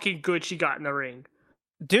fucking good she got in the ring.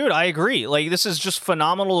 Dude, I agree. Like, this is just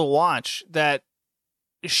phenomenal to watch that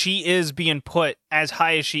she is being put as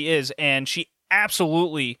high as she is, and she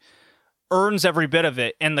absolutely earns every bit of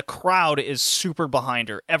it, and the crowd is super behind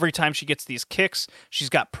her. Every time she gets these kicks, she's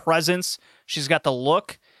got presence, she's got the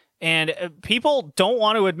look, and people don't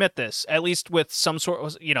want to admit this, at least with some sort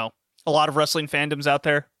of, a lot of wrestling fandoms out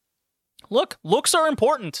there. Look, looks are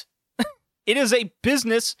important. It is a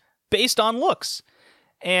business based on looks.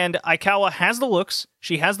 And Aikawa has the looks,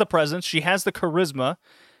 she has the presence, she has the charisma,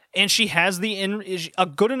 and she has a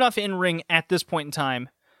good enough in-ring at this point in time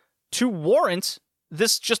to warrant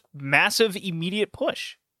this just massive immediate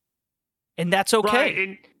push. And that's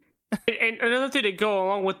okay. Right. And another thing to go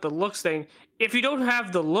along with the looks thing, if you don't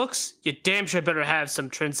have the looks, you damn sure better have some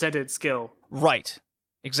transcendent skill. Right.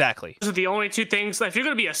 Exactly. Those are the only two things. If you're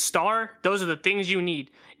going to be a star, those are the things you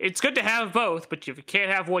need. It's good to have both, but if you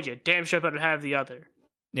can't have one, you damn sure better have the other.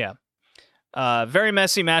 Yeah. Very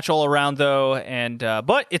messy match all around, though, and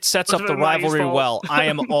but it sets up the rivalry well. I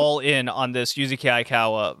am all in on this Yuzuki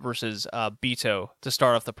Aikawa versus Bito to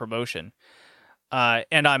start off the promotion.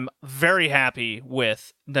 And I'm very happy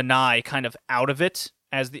with Nanae kind of out of it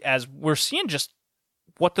as we're seeing just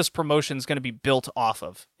what this promotion is going to be built off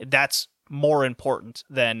of. That's more important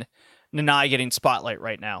than Nanae getting spotlight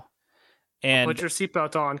right now. And put your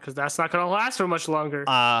seatbelt on, because that's not going to last for much longer.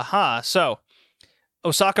 So,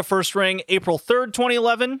 Osaka first ring, April 3rd,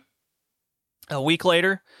 2011. A week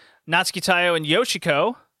later, Natsuki Taiyo and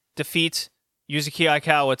Yoshiko defeat Yuzuki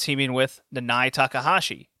Aikawa teaming with Nanae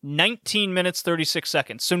Takahashi. 19 minutes, 36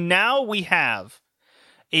 seconds. So now we have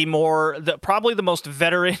probably the most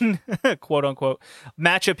veteran, quote unquote,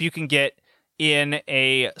 matchup you can get in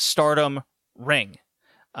a Stardom ring.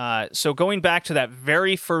 So going back to that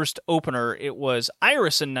very first opener, it was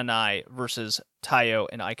Iris and Nanae versus Taiyo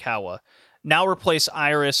and Aikawa. Now replace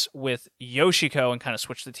Iris with Yoshiko and kind of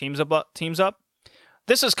switch the teams up.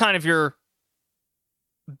 This is kind of your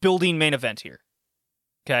building main event here.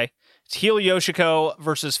 Okay? It's heel Yoshiko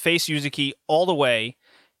versus face Yuzuki all the way,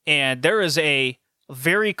 and there is a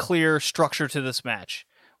very clear structure to this match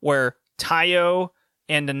where Taiyo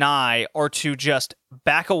and Nanae are to just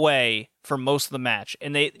back away for most of the match.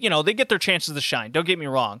 And they get their chances to shine. Don't get me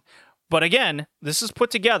wrong. But again, this is put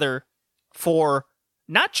together for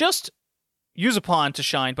not just Yuzupon to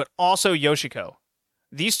shine, but also Yoshiko.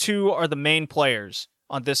 These two are the main players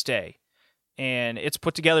on this day. And it's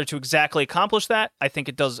put together to exactly accomplish that. I think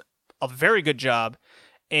it does a very good job.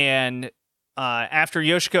 And after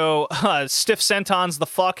Yoshiko stiff sentons the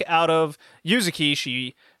fuck out of Yuzuki,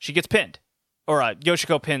 she gets pinned. Or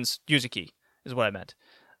Yoshiko pins Yuzuki, is what I meant.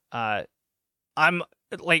 I'm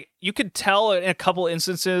like, you could tell in a couple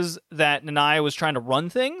instances that Nanae was trying to run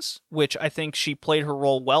things, which I think she played her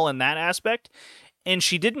role well in that aspect, and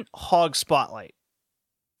she didn't hog spotlight.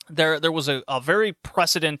 There was a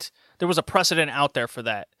precedent out there for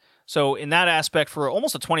that. So in that aspect, for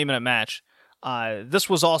almost a 20-minute match, this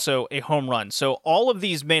was also a home run. So all of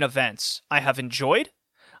these main events I have enjoyed.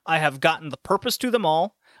 I have gotten the purpose to them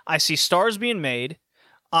all. I see stars being made.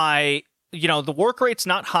 The work rate's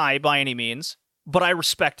not high by any means, but I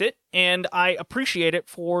respect it, and I appreciate it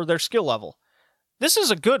for their skill level. This is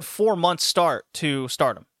a good 4-month start to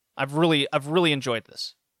Stardom. I've really enjoyed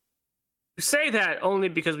this. You say that only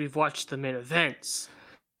because we've watched the main events.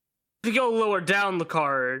 If you go lower down the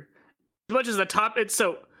card, as much as the top,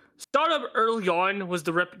 Stardom early on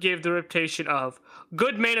gave the reputation of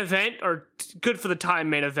good main event or good for the time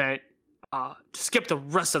main event. To skip the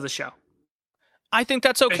rest of the show. I think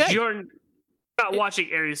that's okay. You're not watching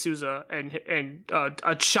Aries Souza and an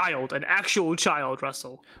actual child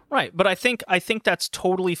wrestle. Right, but I think that's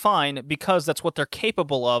totally fine because that's what they're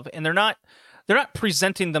capable of, and they're not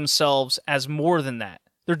presenting themselves as more than that.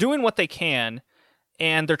 They're doing what they can,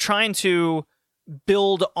 and they're trying to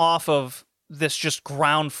build off of this just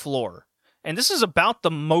ground floor. And this is about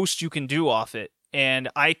the most you can do off it. And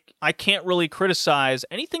I can't really criticize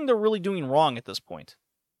anything they're really doing wrong at this point.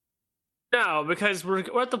 No, because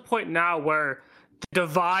we're at the point now where the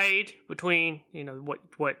divide between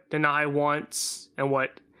what Nanai wants and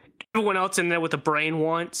what everyone else in there with the brain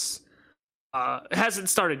wants hasn't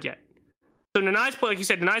started yet. So Nanai's, like you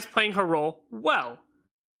said, Nanai's playing her role well.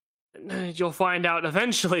 You'll find out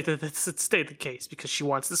eventually that this stayed the case because she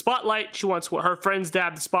wants the spotlight. She wants what her friends to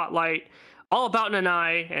have the spotlight. All about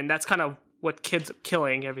Nanai, and that's kind of what kids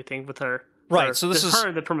killing everything with her. Right, so this is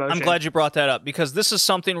her the promotion. I'm glad you brought that up because this is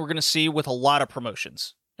something we're going to see with a lot of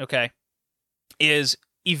promotions, okay? And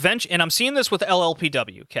I'm seeing this with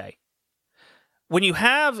LLPW, okay? When you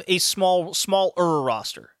have a smaller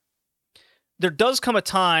roster, there does come a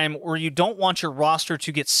time where you don't want your roster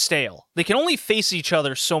to get stale. They can only face each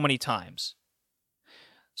other so many times.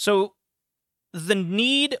 So the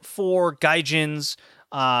need for gaijins,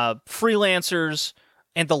 freelancers,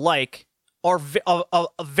 and the like are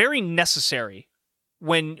very necessary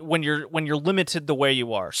when you're limited the way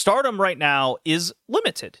you are. Stardom right now is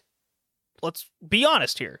limited. Let's be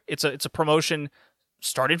honest here. It's a promotion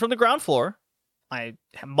starting from the ground floor. I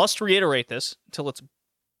must reiterate this until it's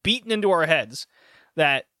beaten into our heads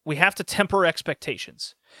that we have to temper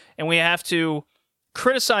expectations and we have to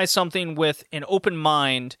criticize something with an open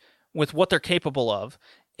mind with what they're capable of.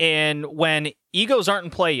 And when egos aren't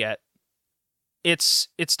in play yet, it's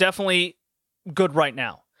definitely good right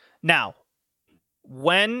now. Now,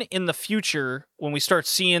 when in the future, when we start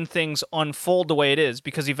seeing things unfold the way it is,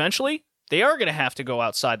 because eventually they are going to have to go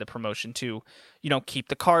outside the promotion to, keep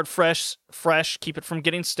the card fresh, keep it from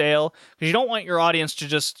getting stale, because you don't want your audience to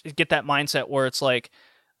just get that mindset where it's like,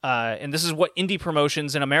 and this is what indie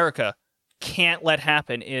promotions in America can't let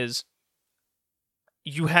happen, is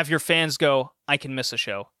you have your fans go, I can miss a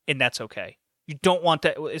show, and that's okay. You don't want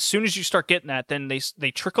that. As soon as you start getting that, then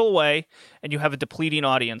they trickle away, and you have a depleting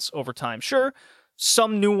audience over time. Sure,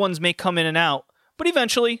 some new ones may come in and out, but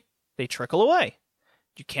eventually they trickle away.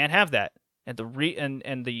 You can't have that. And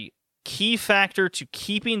the key factor to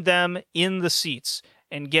keeping them in the seats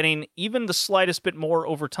and getting even the slightest bit more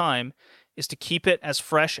over time is to keep it as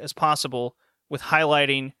fresh as possible with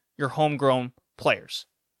highlighting your homegrown players.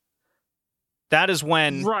 That is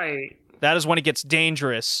when it gets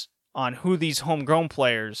dangerous on who these homegrown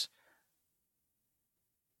players.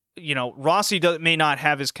 Rossi may not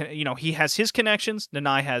have his, he has his connections.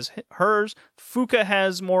 Nanai has hers. Fuka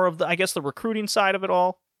has more of the recruiting side of it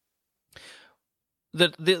all.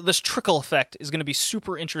 This trickle effect is going to be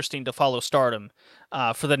super interesting to follow Stardom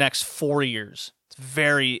for the next 4 years.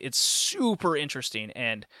 It's super interesting,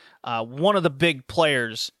 and one of the big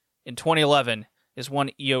players in 2011 is one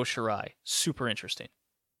Io Shirai. Super interesting.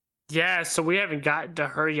 Yeah, so we haven't gotten to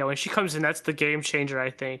her yet. When she comes in, that's the game changer, I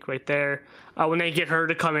think, right there. When they get her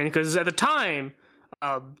to come in, because at the time,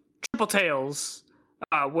 Triple Tails,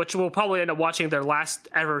 which we'll probably end up watching their last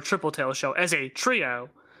ever Triple Tails show as a trio,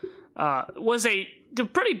 was a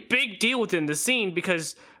pretty big deal within the scene,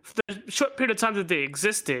 because for the short period of time that they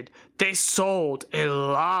existed, they sold a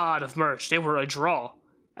lot of merch. They were a draw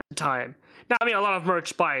at the time. Now, I mean, a lot of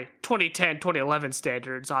merch by 2010, 2011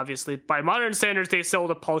 standards, obviously. By modern standards, they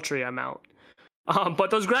sold a paltry amount. But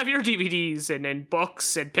those grab your DVDs and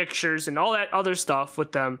books and pictures and all that other stuff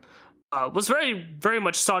with them was very, very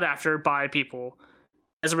much sought after by people.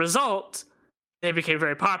 As a result, they became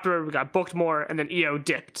very popular, we got booked more, and then Io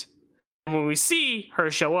dipped. And when we see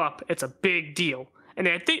her show up, it's a big deal. And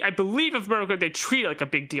I believe if America, they treat it like a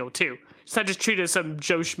big deal too. It's not just treated as some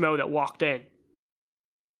Joe Schmo that walked in.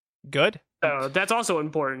 Good. So that's also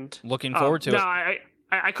important. Looking forward to it. No,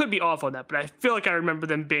 I could be off on that, but I feel like I remember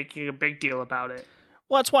them making a big deal about it.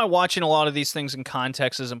 Well, that's why watching a lot of these things in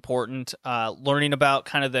context is important. Learning about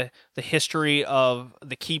kind of the history of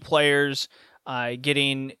the key players,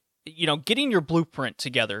 getting your blueprint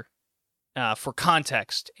together for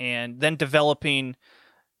context, and then developing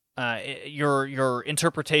your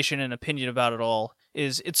interpretation and opinion about it all.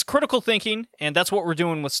 It's critical thinking, and that's what we're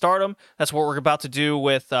doing with Stardom. That's what we're about to do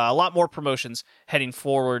with a lot more promotions heading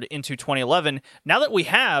forward into 2011. Now that we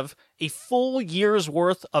have a full year's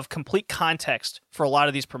worth of complete context for a lot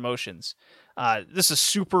of these promotions, this is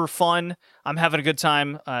super fun. I'm having a good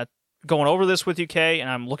time going over this with you, Kay, and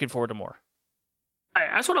I'm looking forward to more.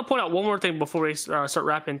 I just want to point out one more thing before we start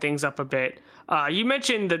wrapping things up a bit. You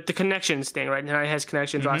mentioned the connections thing, right? Now he has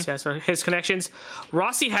connections. Mm-hmm. Rossi has his connections.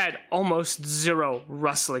 Rossi had almost zero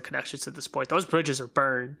wrestling connections at this point. Those bridges are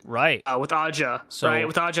burned. Right. With Aja. Right?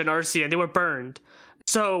 With Aja and Arcia, they were burned.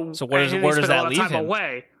 So where does that leave him?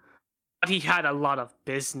 Away. But he had a lot of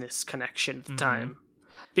business connection at the time.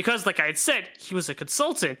 Because, like I had said, he was a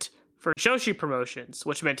consultant for Joshi Promotions,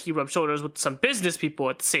 which meant he rubbed shoulders with some business people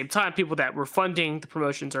at the same time, people that were funding the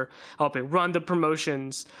promotions or helping run the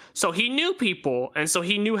promotions. So he knew people, and so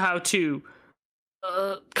he knew how to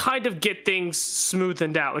kind of get things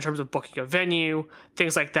smoothened out in terms of booking a venue,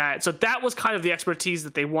 things like that. So that was kind of the expertise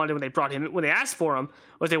that they wanted when they brought him, when they asked for him,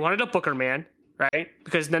 was they wanted a booker man, right?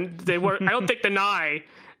 Because then they were, I don't think Nanae,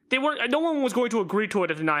 no one was going to agree to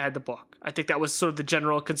it if Nanae had the book. I think that was sort of the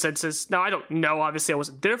general consensus. Now, I don't know, obviously I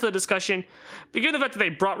wasn't there for the discussion, but given the fact that they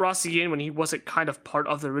brought Rossi in when he wasn't kind of part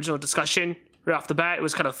of the original discussion, right off the bat, it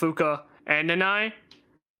was kind of Fuka and Nanae.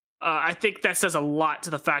 I think that says a lot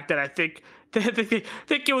to the fact that I think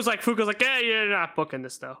it was like Fuka's like, hey, you're not booking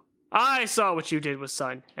this though. I saw what you did with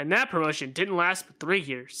Sun, and that promotion didn't last but 3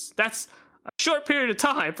 years. That's a short period of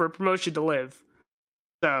time for a promotion to live.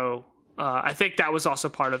 So I think that was also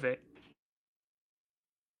part of it.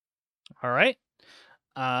 All right.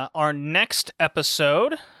 Our next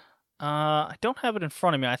episode, I don't have it in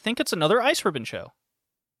front of me. I think it's another Ice Ribbon show.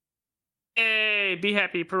 Hey, be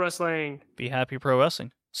happy, pro wrestling. Be happy, pro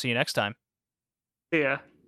wrestling. See you next time. See ya.